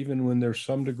even when there's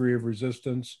some degree of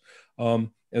resistance.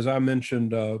 As I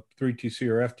mentioned, 3TC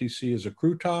or FTC is a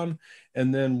crouton,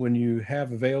 and then when you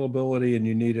have availability and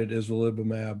you need it,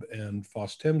 isolibimab and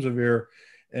fostemsavir.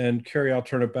 And Carrie, I'll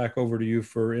turn it back over to you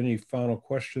for any final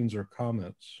questions or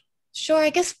comments. Sure. I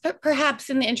guess perhaps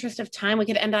in the interest of time, we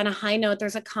could end on a high note.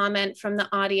 There's a comment from the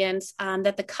audience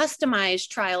that the customized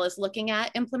trial is looking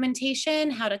at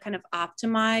implementation, how to kind of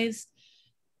optimize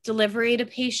delivery to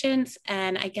patients.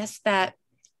 And I guess that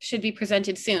should be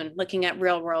presented soon, looking at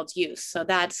real world use. So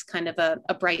that's kind of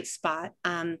a bright spot.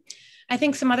 I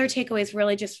think some other takeaways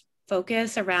really just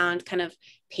focus around kind of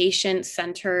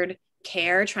patient-centered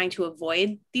care, trying to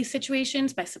avoid these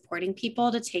situations by supporting people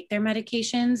to take their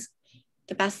medications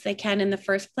the best they can in the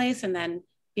first place, and then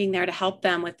being there to help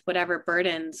them with whatever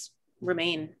burdens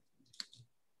remain.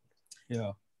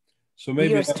 Yeah. So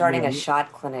maybe we are starting a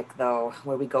shot clinic though,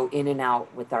 where we go in and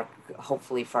out with our,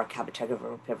 hopefully for our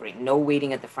cabotegravir rilpivirine. No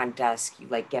waiting at the front desk. You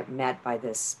get met by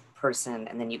this person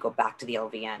and then you go back to the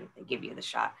LVN. They give you the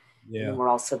shot. Yeah. And then we're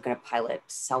also going to pilot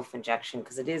self-injection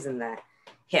because it is in the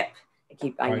hip.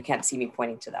 You can't see me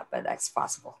pointing to that, but that's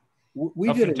possible.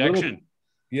 We did a little.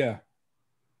 Yeah.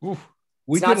 Oof.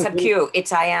 It's not sub-Q,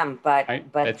 it's IM, but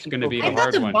it's going to be the hard one.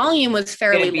 I thought the volume was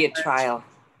fairly. It's going to be a trial.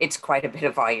 It's quite a bit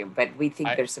of volume, but we think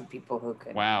there's some people who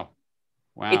could. Wow.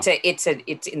 It's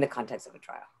in the context of a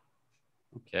trial.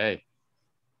 Okay.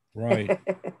 Right.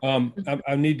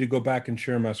 I need to go back and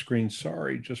share my screen.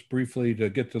 Sorry, just briefly to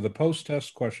get to the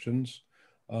post-test questions.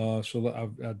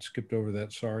 So I'd skipped over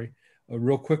that. Sorry.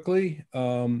 Real quickly,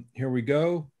 here we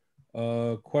go.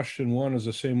 Question 1 is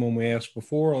the same one we asked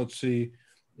before. Let's see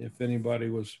if anybody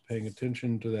was paying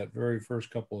attention to that very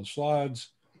first couple of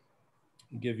slides.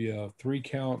 I'll give you a 3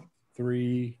 count.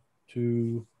 3,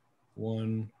 2,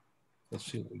 1. Let's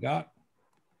see what we got.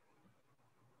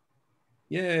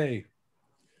 Yay.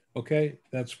 Okay,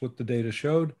 that's what the data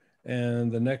showed.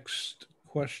 And the next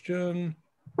question,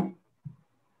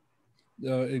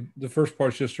 the first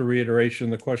part's just a reiteration.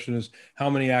 The question is, how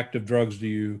many active drugs do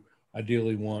you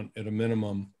ideally want at a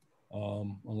minimum?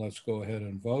 And let's go ahead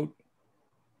and vote.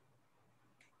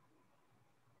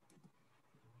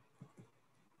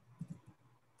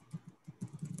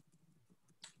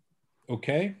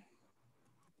 Okay.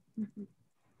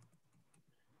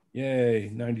 Yay,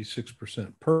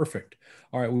 96%. Perfect.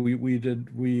 All right, we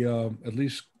at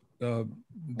least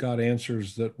got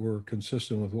answers that were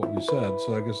consistent with what we said.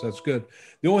 So I guess that's good.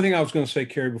 The only thing I was going to say,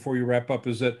 Carrie, before you wrap up,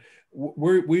 is that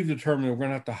we've determined we're going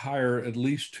to have to hire at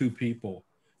least 2 people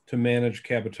to manage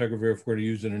cabotegravir if we're going to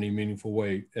use it in any meaningful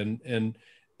way, and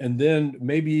then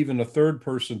maybe even a 3rd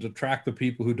person to track the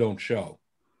people who don't show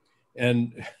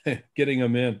and getting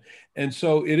them in. And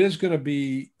so it is going to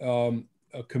be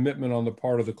a commitment on the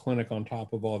part of the clinic on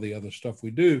top of all the other stuff we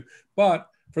do. But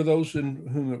for those in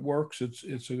whom it works,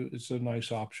 it's a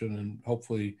nice option, and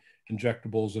hopefully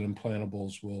injectables and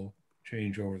implantables will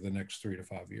change over the next 3 to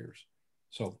 5 years.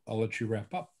 So I'll let you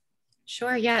wrap up.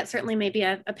 Sure. Yeah, it certainly may be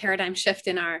a paradigm shift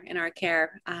in our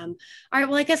care. All right.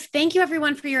 Well, I guess thank you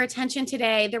everyone for your attention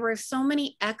today. There were so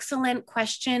many excellent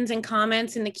questions and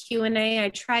comments in the Q&A. I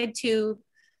tried to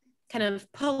kind of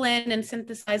pull in and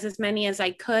synthesize as many as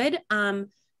I could.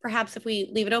 Perhaps if we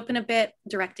leave it open a bit,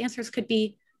 direct answers could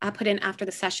be put in after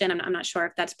the session. I'm not sure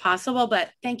if that's possible, but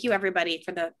thank you everybody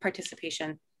for the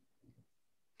participation.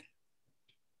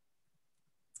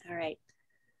 All right.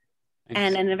 Thanks.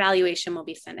 And an evaluation will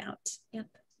be sent out. Yep,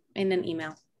 in an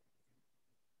email.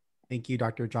 Thank you,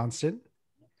 Dr. Johnston.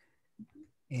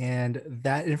 And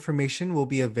that information will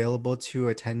be available to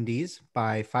attendees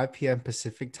by 5 p.m.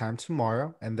 Pacific time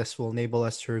tomorrow. And this will enable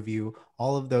us to review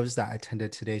all of those that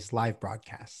attended today's live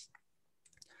broadcast.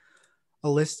 A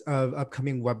list of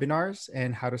upcoming webinars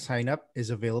and how to sign up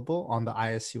is available on the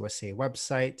IAS-USA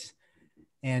website.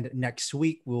 And next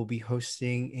week, we'll be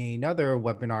hosting another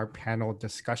webinar panel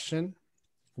discussion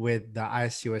with the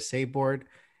IAS-USA board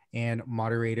and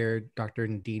moderator, Dr.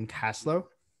 Nadine Caslow.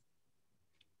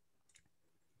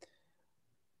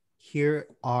 Here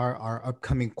are our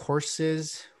upcoming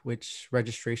courses, which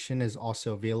registration is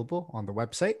also available on the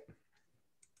website.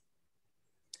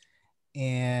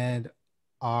 And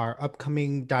our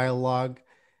upcoming dialogue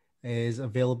is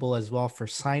available as well for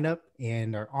sign up,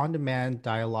 and our on-demand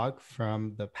dialogue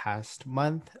from the past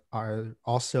month are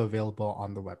also available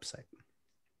on the website.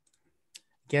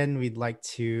 Again, we'd like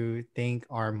to thank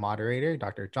our moderator,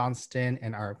 Dr. Johnston,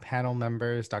 and our panel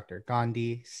members, Dr.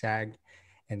 Gandhi, Saag,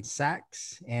 and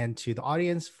Sachs, and to the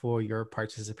audience for your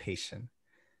participation.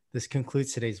 This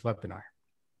concludes today's webinar.